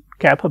production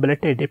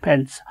capability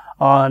depends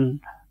on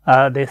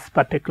this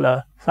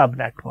particular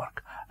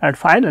sub-network. And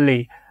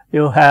finally,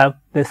 you have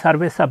the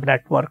service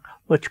sub-network,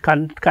 which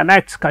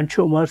connects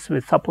consumers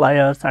with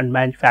suppliers and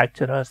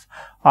manufacturers,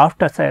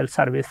 after sales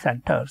service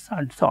centers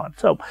and so on.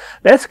 So,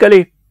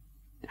 basically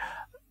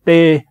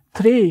the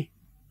three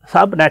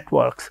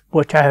sub-networks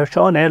which I have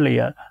shown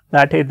earlier,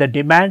 that is the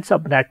demand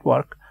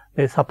sub-network,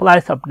 the supply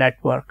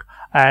sub-network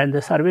and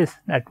the service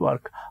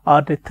network,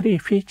 are the three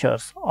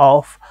features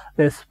of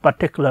this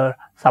particular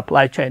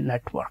supply chain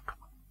network.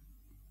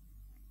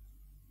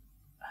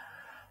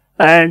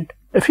 And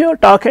if you are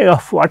talking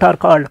of what are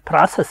called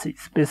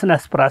processes,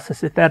 business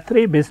processes, there are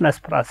three business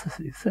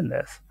processes in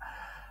this.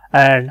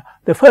 And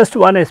the first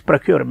one is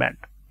procurement.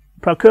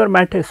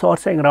 Procurement is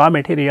sourcing raw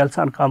materials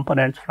and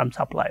components from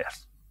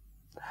suppliers.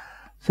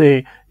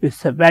 See,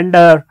 it's a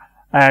vendor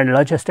and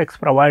logistics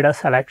provider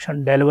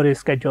selection, delivery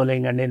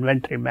scheduling and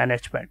inventory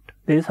management.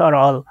 These are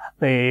all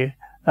the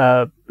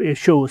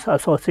issues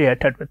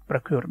associated with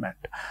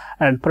procurement.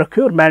 And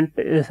procurement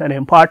is an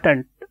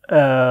important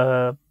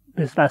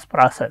business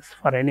process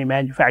for any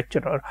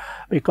manufacturer,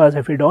 because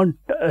if you don't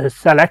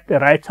select the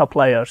right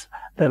suppliers,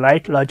 the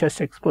right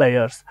logistics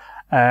players,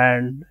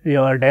 and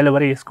your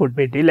deliveries could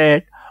be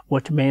delayed,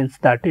 which means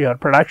that your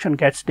production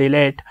gets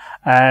delayed,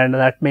 and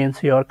that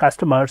means your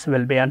customers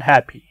will be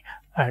unhappy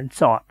and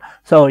so on.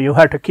 So, you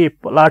have to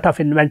keep a lot of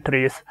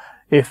inventories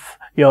if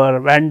your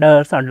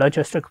vendors and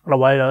logistics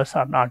providers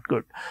are not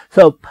good.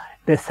 So,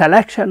 the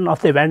selection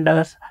of the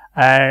vendors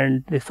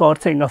and the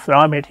sourcing of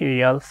raw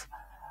materials,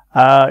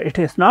 it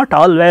is not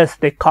always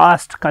the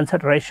cost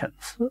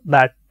considerations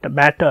that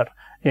matter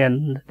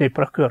in the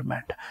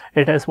procurement.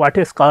 It is what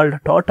is called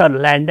total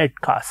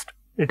landed cost.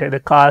 It is the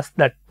cost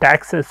that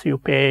taxes you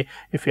pay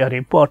if you are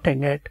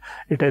importing it.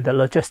 It is the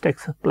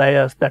logistics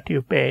players that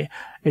you pay.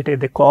 It is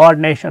the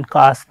coordination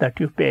costs that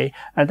you pay.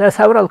 And there are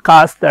several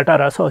costs that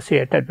are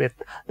associated with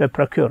the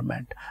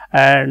procurement.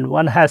 And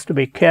one has to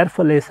be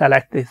carefully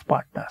select these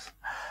partners.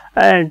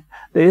 And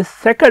the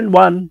second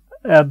one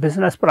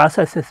business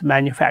process is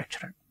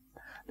manufacturing.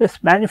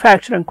 This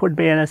manufacturing could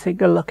be in a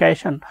single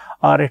location,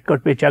 or it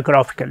could be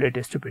geographically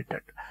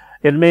distributed.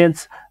 It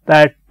means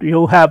that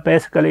you have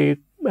basically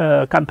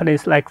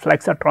companies like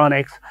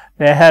Flexatronics.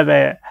 They have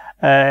a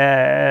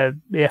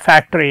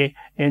factory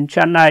in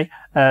Chennai.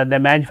 They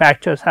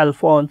manufacture cell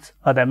phones,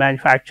 or they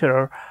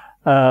manufacture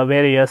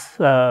various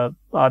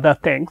other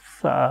things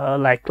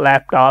like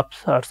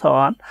laptops or so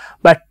on.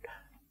 But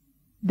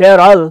they are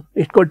all,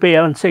 it could be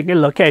in single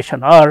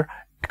location, or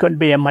it could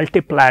be a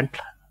multi-plant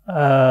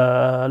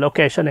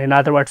location. In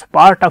other words,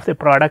 part of the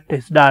product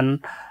is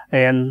done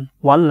in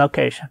one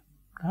location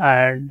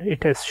and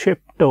it is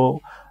shipped to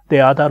the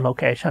other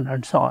location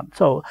and so on.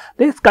 So,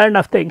 this kind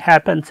of thing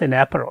happens in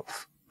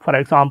apparels. For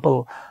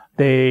example,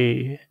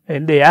 in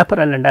the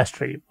apparel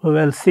industry, we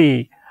will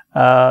see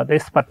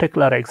this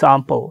particular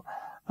example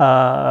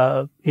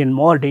in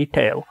more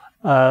detail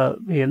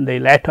in the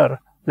later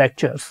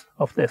lectures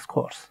of this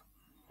course.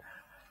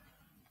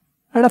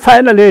 And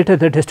finally, it is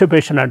the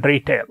distribution and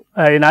retail.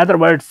 In other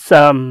words,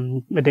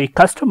 the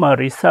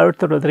customer is served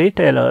through the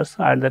retailers,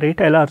 and the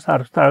retailers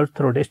are served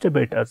through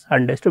distributors,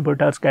 and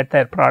distributors get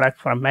their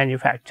products from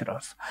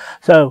manufacturers.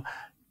 So,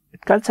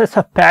 it consists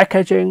of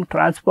packaging,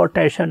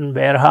 transportation,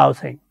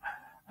 warehousing,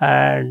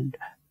 and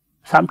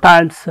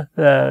sometimes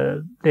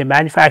the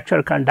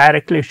manufacturer can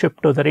directly ship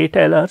to the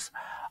retailers,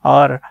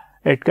 or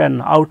it can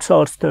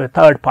outsource to a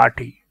third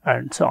party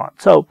and so on.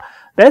 So,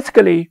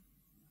 basically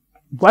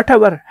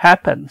whatever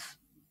happens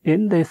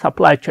in the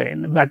supply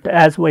chain, but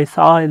as we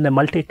saw in the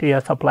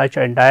multi-tier supply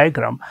chain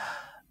diagram,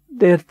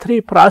 there are three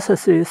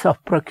processes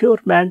of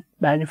procurement,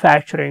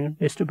 manufacturing,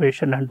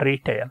 distribution and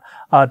retail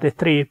are the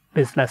three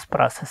business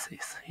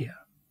processes here.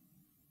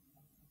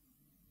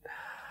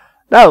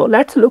 Now,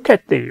 let us look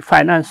at the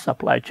finance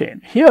supply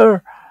chain.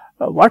 Here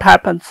what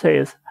happens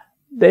is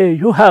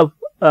you have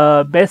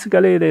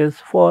basically these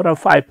 4 or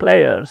 5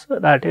 players,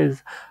 that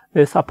is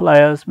the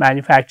suppliers,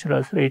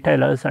 manufacturers,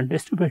 retailers and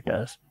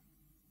distributors.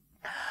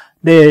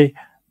 The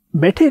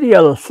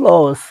material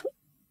flows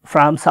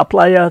from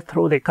supplier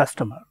through the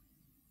customer.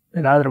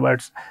 In other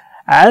words,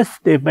 as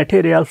the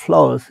material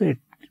flows,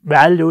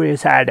 value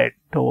is added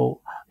to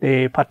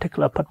the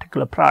particular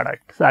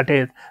product, that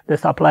is the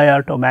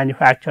supplier to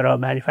manufacturer,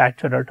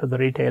 manufacturer to the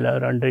retailer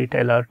and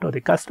retailer to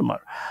the customer.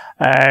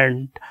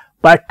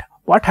 But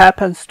what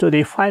happens to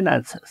the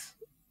finances?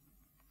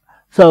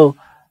 So,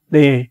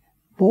 the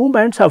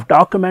movements of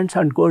documents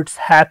and goods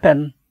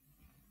happen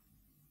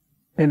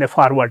in the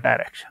forward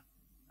direction.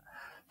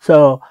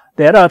 So,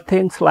 there are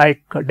things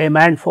like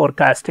demand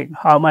forecasting,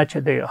 how much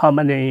of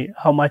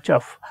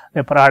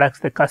the products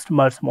the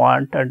customers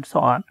want and so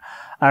on.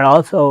 And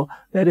also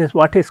there is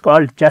what is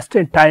called just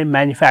in time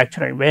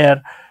manufacturing,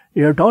 where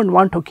you do not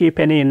want to keep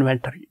any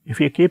inventory.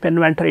 If you keep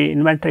inventory,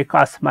 inventory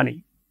costs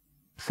money.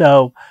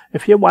 So,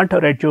 if you want to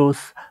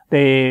reduce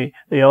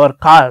your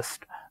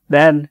cost,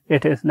 then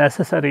it is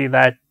necessary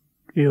that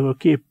you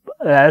keep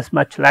as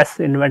much less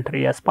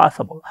inventory as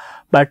possible.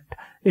 But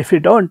if you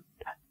do not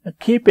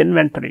keep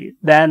inventory,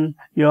 then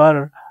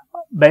your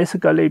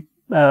basically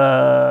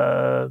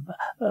your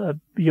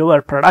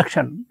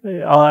production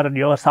or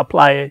your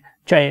supply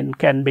chain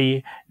can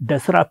be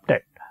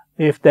disrupted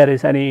if there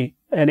is any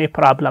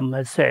problem.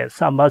 Let's say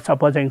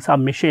supposing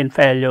some machine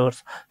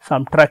failures,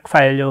 some truck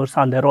failures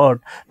on the road,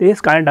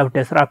 these kind of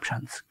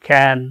disruptions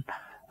can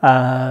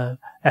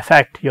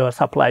affect your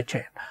supply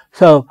chain.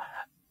 So,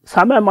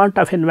 some amount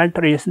of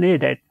inventory is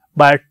needed,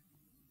 but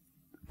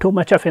too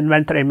much of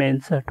inventory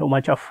means too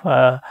much of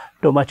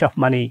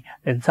money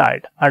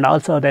inside, and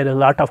also there is a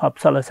lot of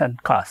obsolescence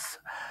costs.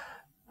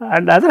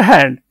 On the other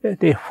hand,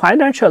 the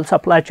financial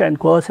supply chain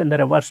goes in the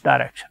reverse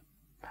direction.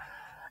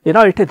 You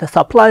know, it is the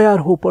supplier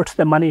who puts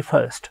the money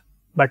first,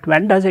 but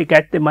when does he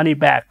get the money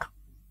back?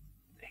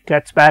 He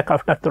gets back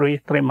after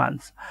three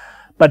months.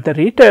 But the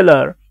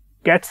retailer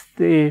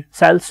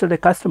sells to the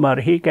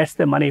customer, he gets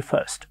the money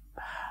first,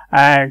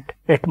 and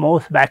it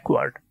moves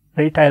backward.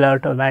 Retailer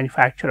to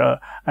manufacturer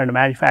and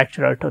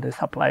manufacturer to the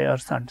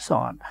suppliers and so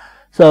on.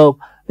 So,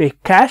 the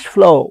cash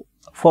flow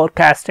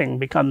forecasting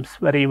becomes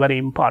very, very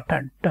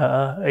important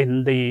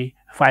in the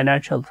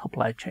financial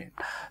supply chain.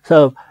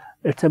 So,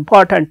 it is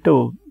important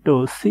to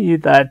see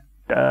that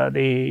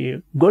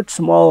the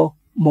goods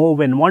move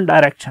in one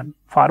direction,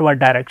 forward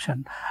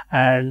direction,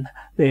 and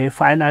the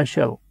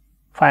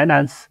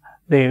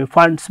the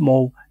funds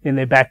move in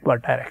the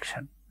backward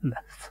direction.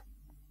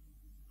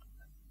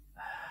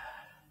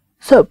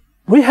 So,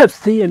 we have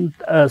seen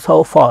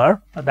so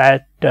far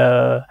that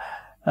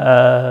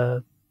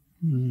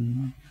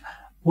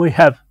we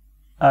have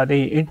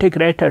the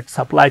integrated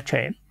supply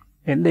chain.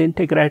 In the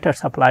integrated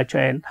supply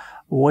chain,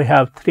 we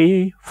have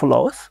 3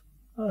 flows,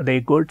 the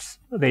goods,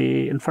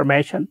 the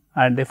information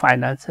and the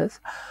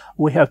finances.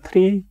 We have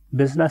 3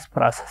 business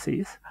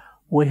processes.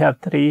 We have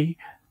 3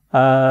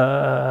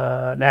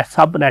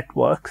 sub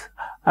networks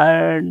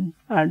and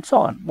so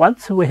on.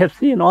 Once we have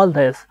seen all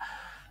this,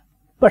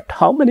 but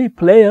how many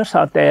players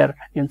are there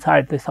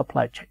inside the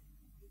supply chain?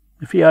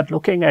 If you are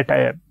looking at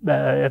a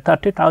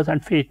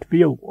 30,000 feet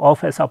view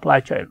of a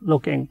supply chain,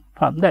 looking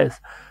from this,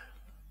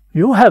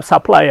 you have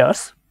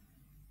suppliers,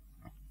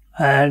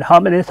 and how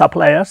many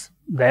suppliers?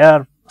 They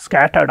are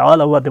scattered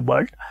all over the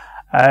world,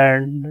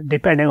 and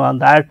depending on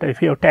that,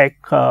 if you take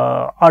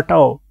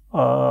auto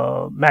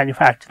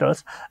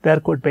manufacturers, there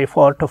could be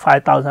 4,000 to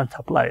 5,000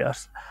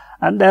 suppliers,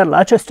 and there are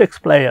logistics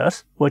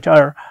players which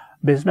are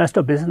business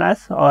to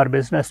business or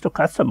business to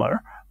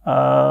customer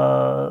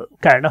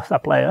kind of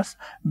suppliers.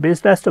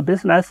 Business to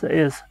business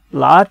is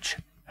large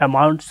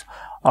amounts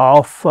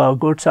of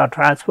goods are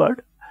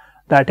transferred.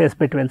 that is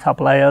between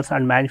suppliers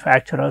and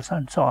manufacturers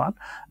and so on.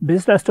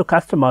 Business to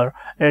customer,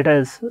 it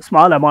is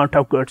small amount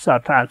of goods are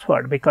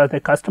transferred because the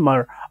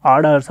customer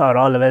orders are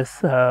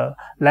always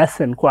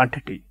less in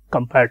quantity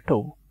compared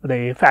to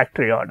the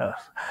factory orders.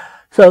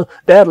 So,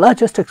 they are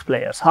logistics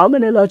players. How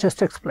many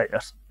logistics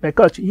players?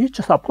 Because each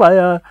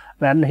supplier,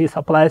 when he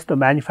supplies to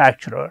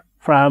manufacturer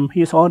from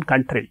his own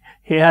country,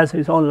 he has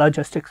his own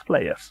logistics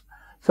players.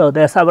 So,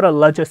 there are several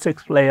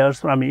logistics players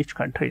from each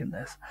country in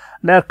this.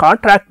 There are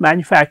contract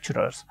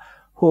manufacturers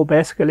who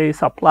basically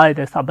supply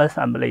the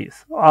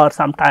sub-assemblies or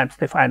sometimes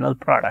the final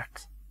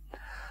products.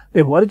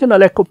 The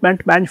original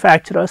equipment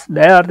manufacturers,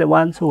 they are the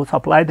ones who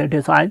supply the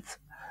designs,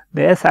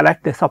 they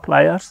select the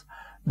suppliers,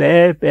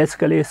 they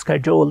basically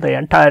schedule the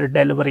entire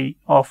delivery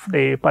of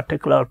the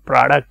particular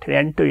product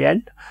end to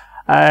end,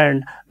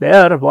 and they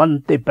are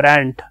the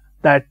brand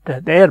that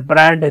their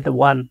brand is the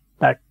one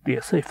that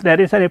is, if there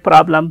is any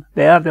problem,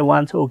 they are the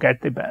ones who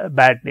get the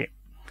bad name.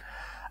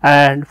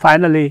 And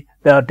finally,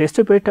 there are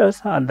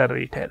distributors and the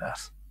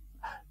retailers.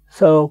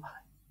 So,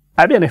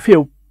 I mean, if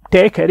you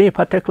take any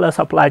particular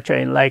supply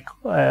chain like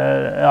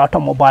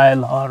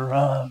automobile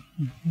or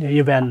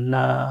even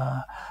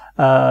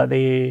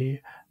the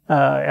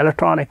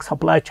electronic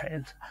supply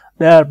chains,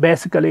 there are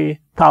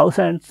basically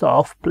thousands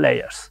of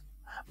players,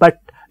 but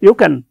you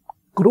can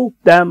group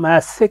them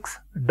as 6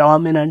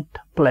 dominant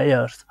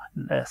players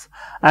in this,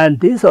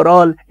 and these are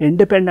all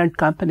independent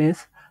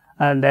companies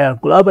and they are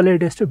globally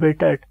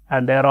distributed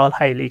and they are all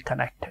highly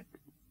connected.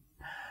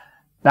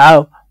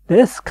 Now,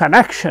 this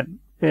connection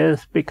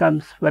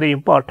becomes very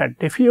important.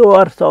 If you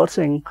are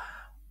sourcing,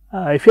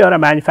 if you are a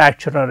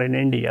manufacturer in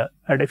India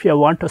and if you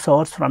want to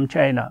source from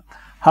China,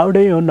 how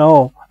do you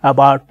know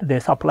about the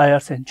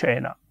suppliers in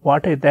China?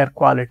 What is their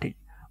quality?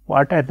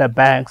 What are the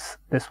banks,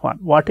 this one?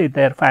 What is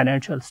their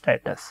financial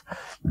status?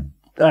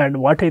 And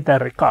what is the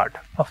record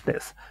of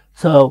this?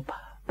 So,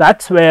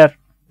 that is where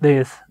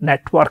this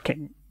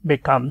networking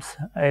becomes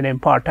an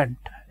important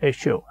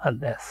issue on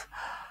this.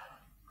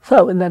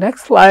 So, in the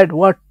next slide,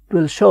 what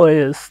will show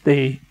is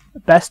the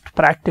best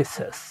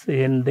practices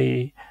in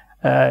the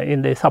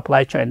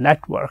supply chain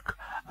network.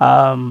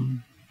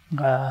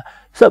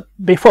 So,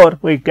 before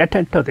we get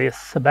into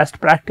this best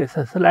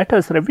practices, let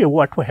us review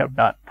what we have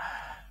done.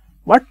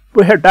 What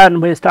we have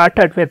done, we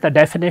started with the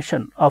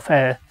definition of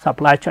a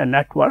supply chain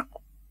network,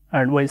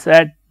 and we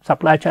said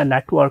supply chain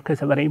network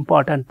is a very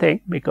important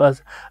thing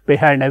because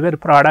behind every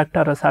product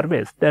or a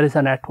service, there is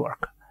a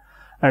network.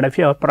 And if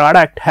your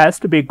product has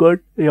to be good,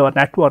 your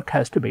network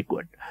has to be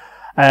good.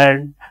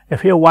 And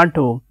if you want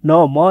to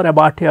know more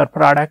about your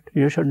product,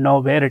 you should know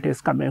where it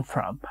is coming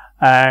from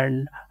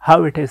and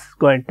how it is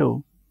going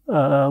to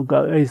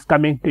is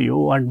coming to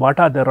you and what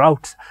are the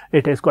routes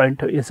it is going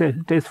to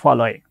it is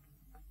following.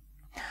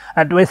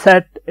 And we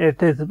said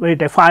we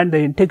defined the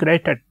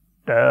integrated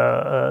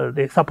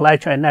the supply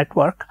chain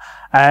network,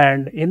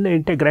 and in the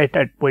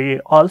integrated we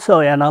also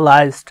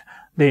analyzed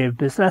the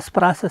business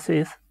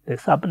processes, the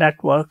sub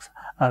networks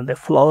and the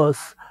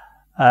flows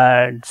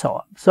and so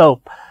on.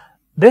 So,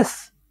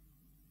 this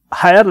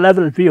higher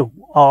level view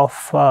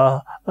of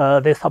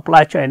the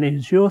supply chain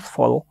is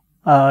useful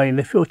in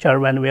the future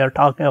when we are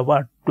talking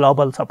about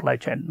global supply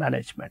chain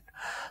management.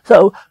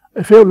 So,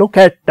 if you look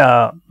at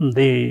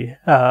the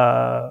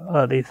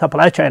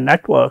supply chain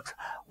networks,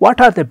 what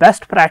are the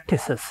best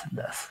practices in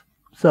this?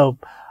 So,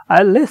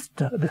 I will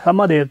list some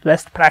of the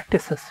best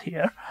practices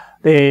here.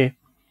 The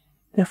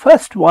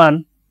first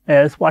one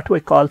is what we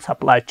call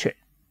supply chain.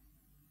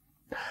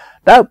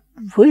 Now,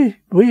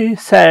 we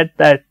said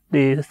that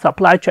the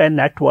supply chain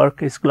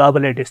network is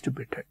globally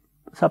distributed.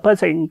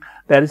 Supposing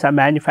there is a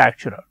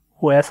manufacturer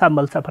who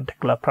assembles a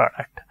particular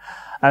product,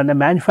 and the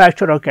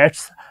manufacturer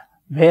gets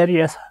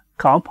various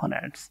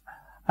components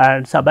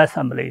and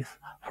sub-assemblies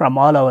from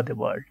all over the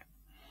world.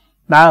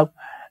 Now,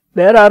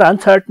 there are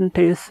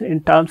uncertainties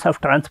in terms of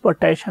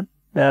transportation,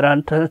 there are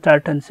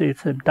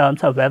uncertainties in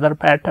terms of weather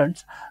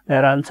patterns,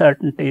 there are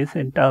uncertainties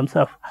in terms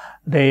of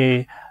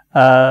the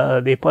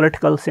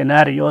political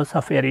scenarios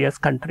of various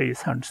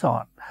countries and so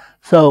on.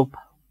 So,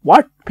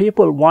 what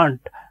people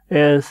want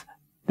is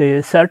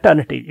the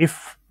certainty.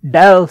 If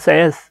Dell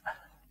says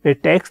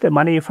it takes the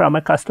money from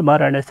a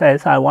customer and it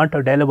says, I want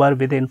to deliver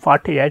within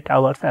 48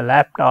 hours a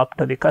laptop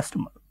to the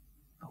customer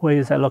who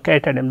is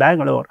located in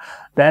Bangalore,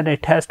 then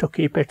it has to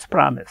keep its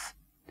promise.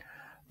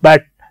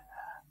 But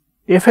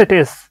if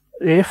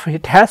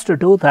it has to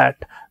do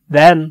that,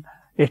 then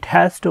it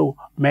has to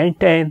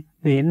maintain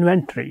the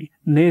inventory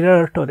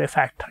nearer to the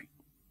factory.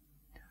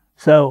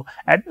 So,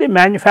 at the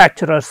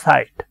manufacturer's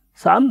site,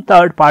 some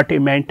third party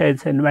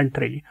maintains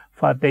inventory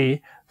for the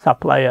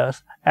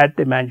suppliers at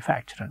the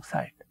manufacturing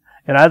site.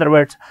 In other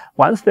words,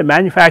 once the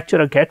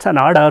manufacturer gets an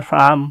order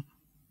from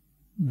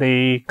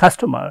the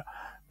customer,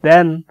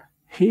 then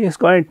he is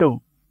going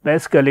to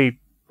basically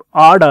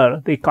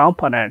order the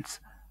components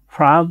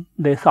from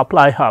the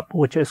supply hub,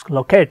 which is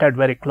located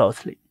very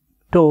closely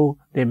to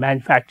the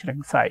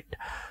manufacturing site.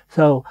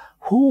 So,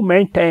 who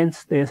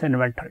maintains this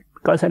inventory?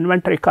 Because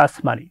inventory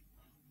costs money.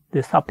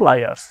 the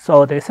suppliers.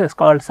 So this is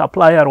called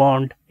supplier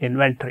owned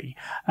inventory,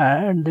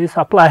 and the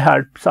supply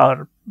hubs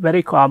are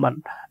very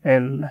common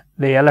in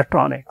the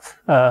electronics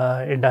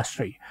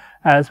industry,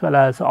 as well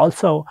as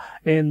also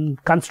in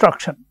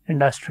construction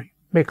industry,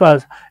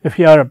 because if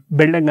you are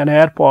building an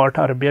airport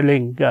or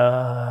building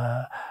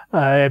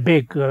a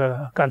big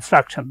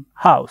construction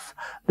house,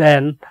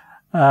 then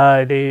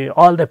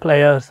all the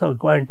players are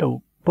going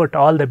to put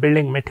all the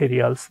building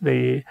materials,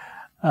 the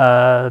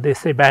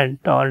cement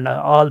and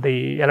all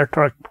the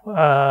electric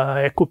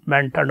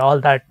equipment and all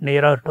that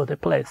nearer to the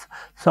place,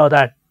 so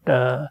that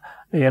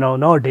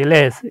no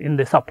delays in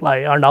the supply,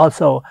 and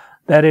also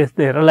there is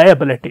the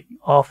reliability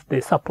of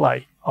the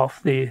supply of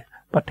the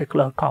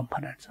particular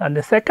components. And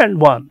the second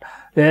one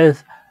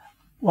is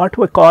what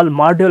we call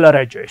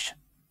modularization.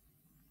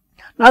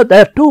 Now,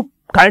 there are two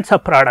kinds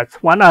of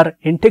products. One are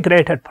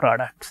integrated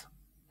products.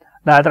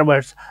 In other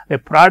words, the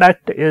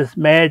product is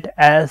made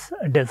as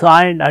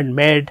designed and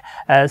made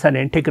as an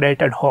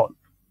integrated whole.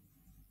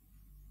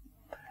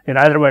 In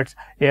other words,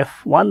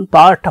 if one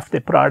part of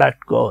the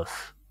product goes,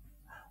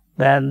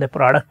 then the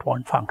product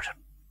won't function.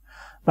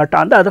 But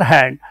on the other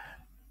hand,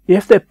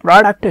 if the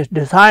product is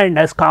designed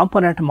as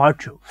component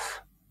modules,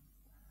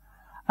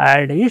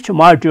 and each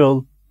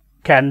module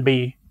can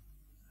be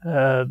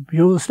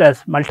used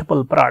as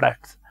multiple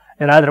products.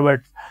 In other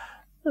words,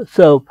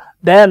 so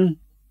then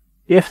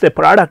if the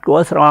product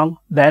goes wrong,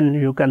 then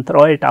you can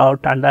throw it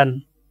out and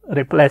then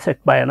replace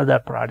it by another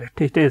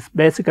product. It is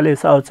basically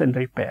serves in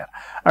repair.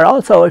 And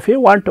also, if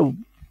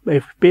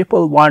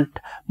people want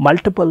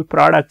multiple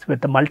products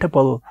with the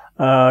multiple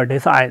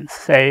designs,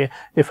 say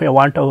if you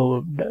want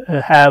to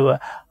have a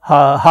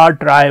hard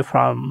drive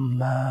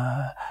from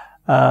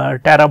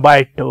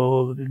terabyte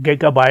to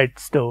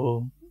gigabytes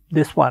to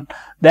this one,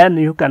 then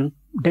you can,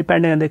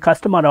 depending on the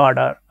customer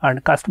order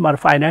and customer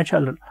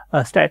financial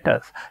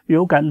status,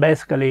 you can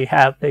basically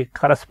have the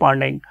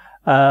corresponding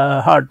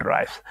hard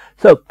drives.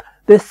 So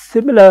this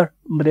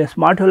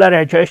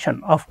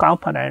modularization of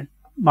component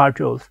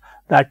modules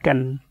that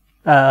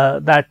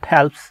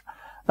helps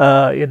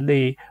in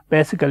the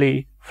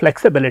basically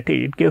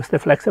flexibility. It gives the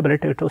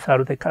flexibility to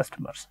serve the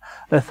customers.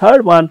 The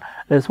third one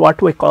is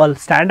what we call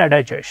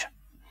standardization.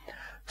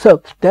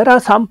 So there are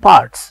some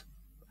parts,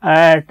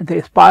 and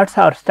these parts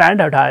are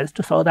standardized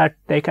so that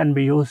they can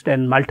be used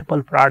in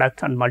multiple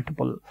products and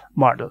multiple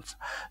models.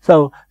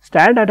 So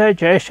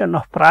standardization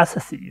of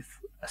processes,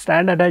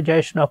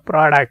 standardization of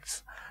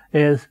products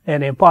is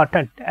an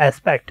important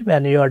aspect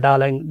when you are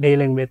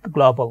dealing with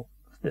global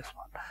this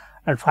one.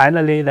 And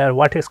finally, there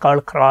what is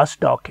called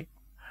cross-docking.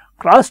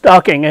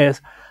 Cross-docking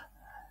is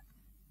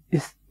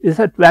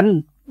it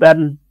when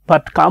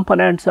but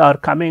components are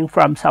coming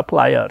from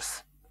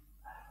suppliers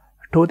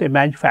to the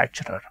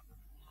manufacturer,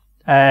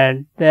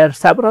 and there are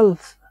several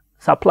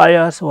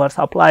suppliers who are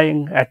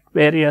supplying at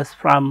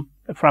from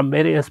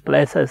various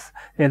places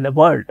in the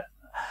world.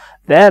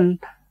 Then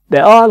they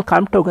all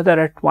come together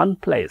at one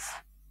place,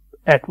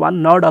 at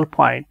one nodal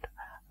point.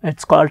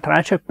 It's called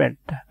transshipment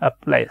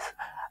place,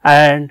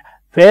 and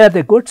where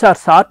the goods are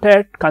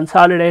sorted,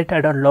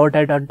 consolidated and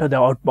loaded onto the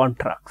outbound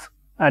trucks.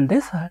 And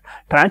these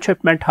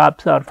transshipment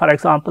hubs are, for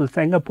example,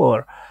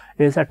 Singapore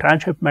is a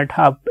transshipment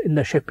hub in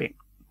the shipping,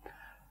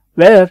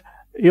 where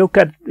you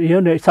can,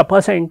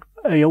 supposing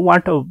you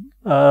want to,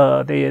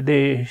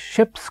 the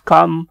ships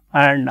come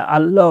and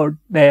unload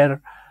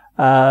their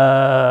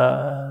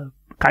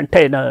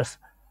containers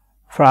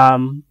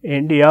from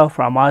India,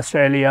 from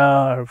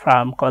Australia, or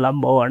from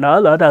Colombo and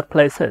all other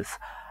places,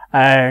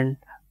 and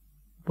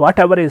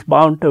whatever is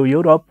bound to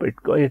Europe,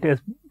 it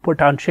is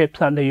put on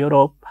ships on the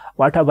Europe.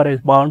 Whatever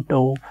is bound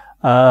to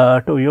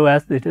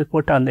US, it is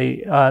put on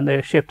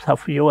the ships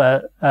of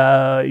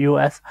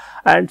US,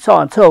 and so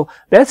on. So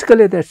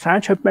basically, the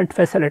transshipment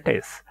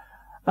facilities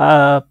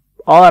are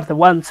the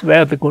ones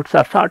where the goods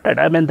are sorted.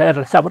 I mean, there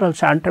are several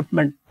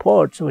transshipment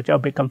ports which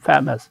have become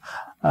famous: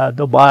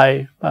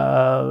 Dubai,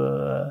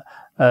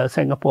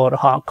 Singapore,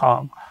 Hong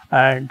Kong,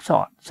 and so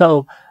on.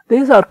 So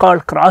these are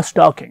called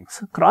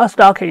cross-dockings.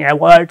 Cross-docking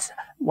avoids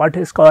what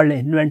is called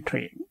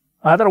inventory.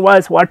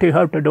 Otherwise, what you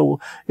have to do,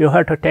 you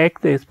have to take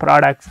these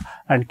products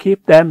and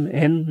keep them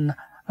in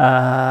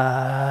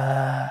the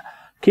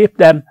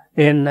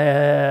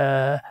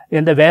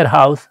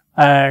warehouse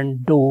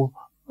and do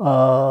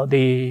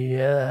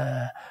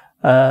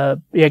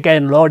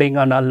again loading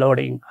and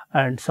unloading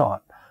and so on.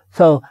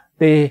 So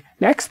the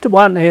next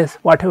one is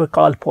what we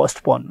call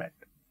postponement.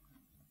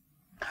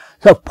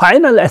 So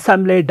final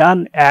assembly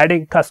done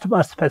adding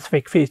customer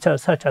specific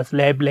features such as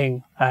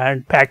labeling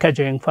and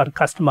packaging for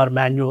customer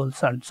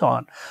manuals and so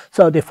on.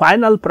 So the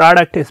final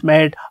product is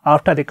made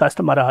after the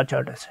customer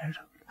order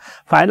decision.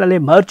 Finally,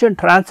 merge and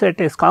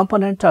transit is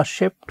components are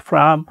shipped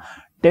from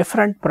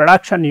different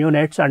production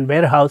units and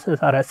warehouses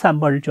are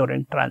assembled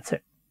during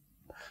transit.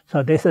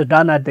 So this is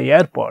done at the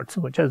airports,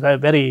 which is a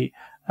very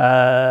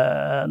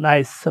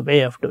nice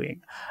way of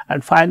doing.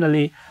 And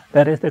finally,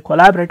 there is the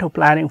collaborative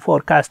planning,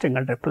 forecasting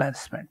and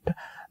replenishment,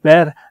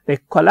 where the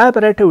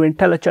collaborative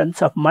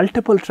intelligence of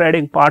multiple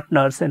trading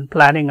partners in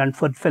planning and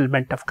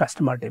fulfillment of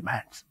customer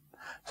demands.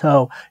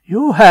 So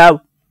you have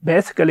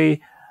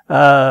basically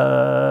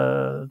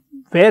various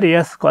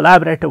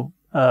collaborative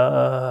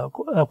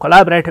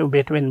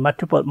between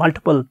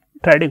multiple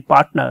trading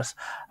partners,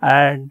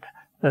 and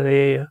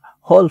the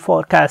whole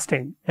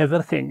forecasting,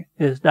 everything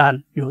is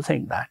done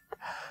using that.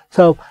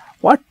 So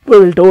what we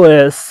will do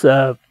is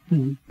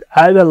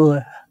I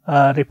will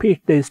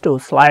repeat these 2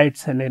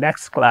 slides in the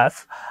next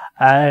class,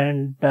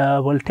 and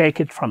we'll take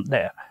it from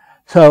there.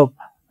 So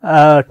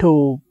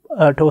to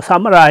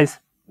summarize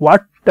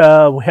what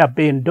we have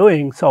been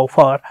doing so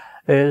far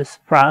is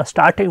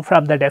starting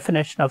from the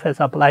definition of a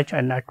supply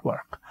chain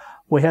network.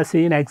 We have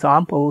seen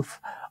examples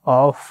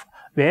of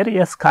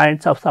various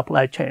kinds of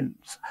supply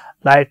chains,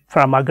 like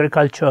from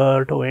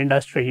agriculture to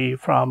industry,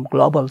 from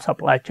global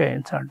supply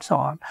chains and so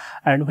on,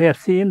 and we have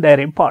seen their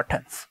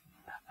importance.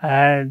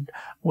 And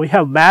we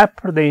have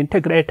mapped the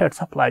integrated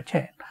supply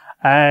chain,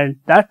 and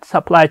that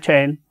supply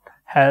chain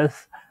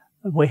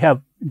we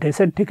have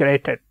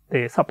disintegrated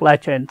the supply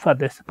chain for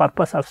this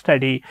purpose of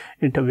study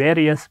into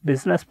various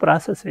business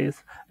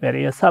processes,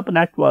 various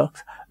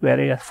sub-networks,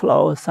 various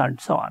flows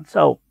and so on.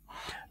 So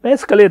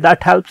basically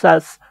that helps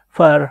us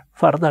for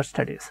further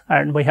studies,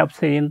 and we have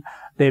seen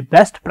the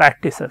best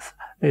practices,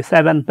 the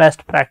 7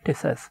 best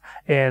practices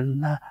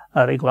in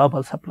the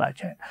global supply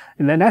chain.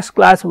 In the next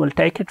class, we will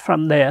take it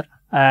from there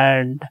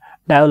and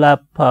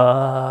develop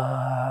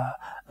the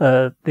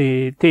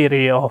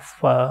theory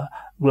of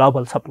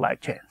global supply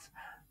chains.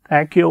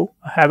 Thank you.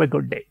 Have a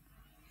good day.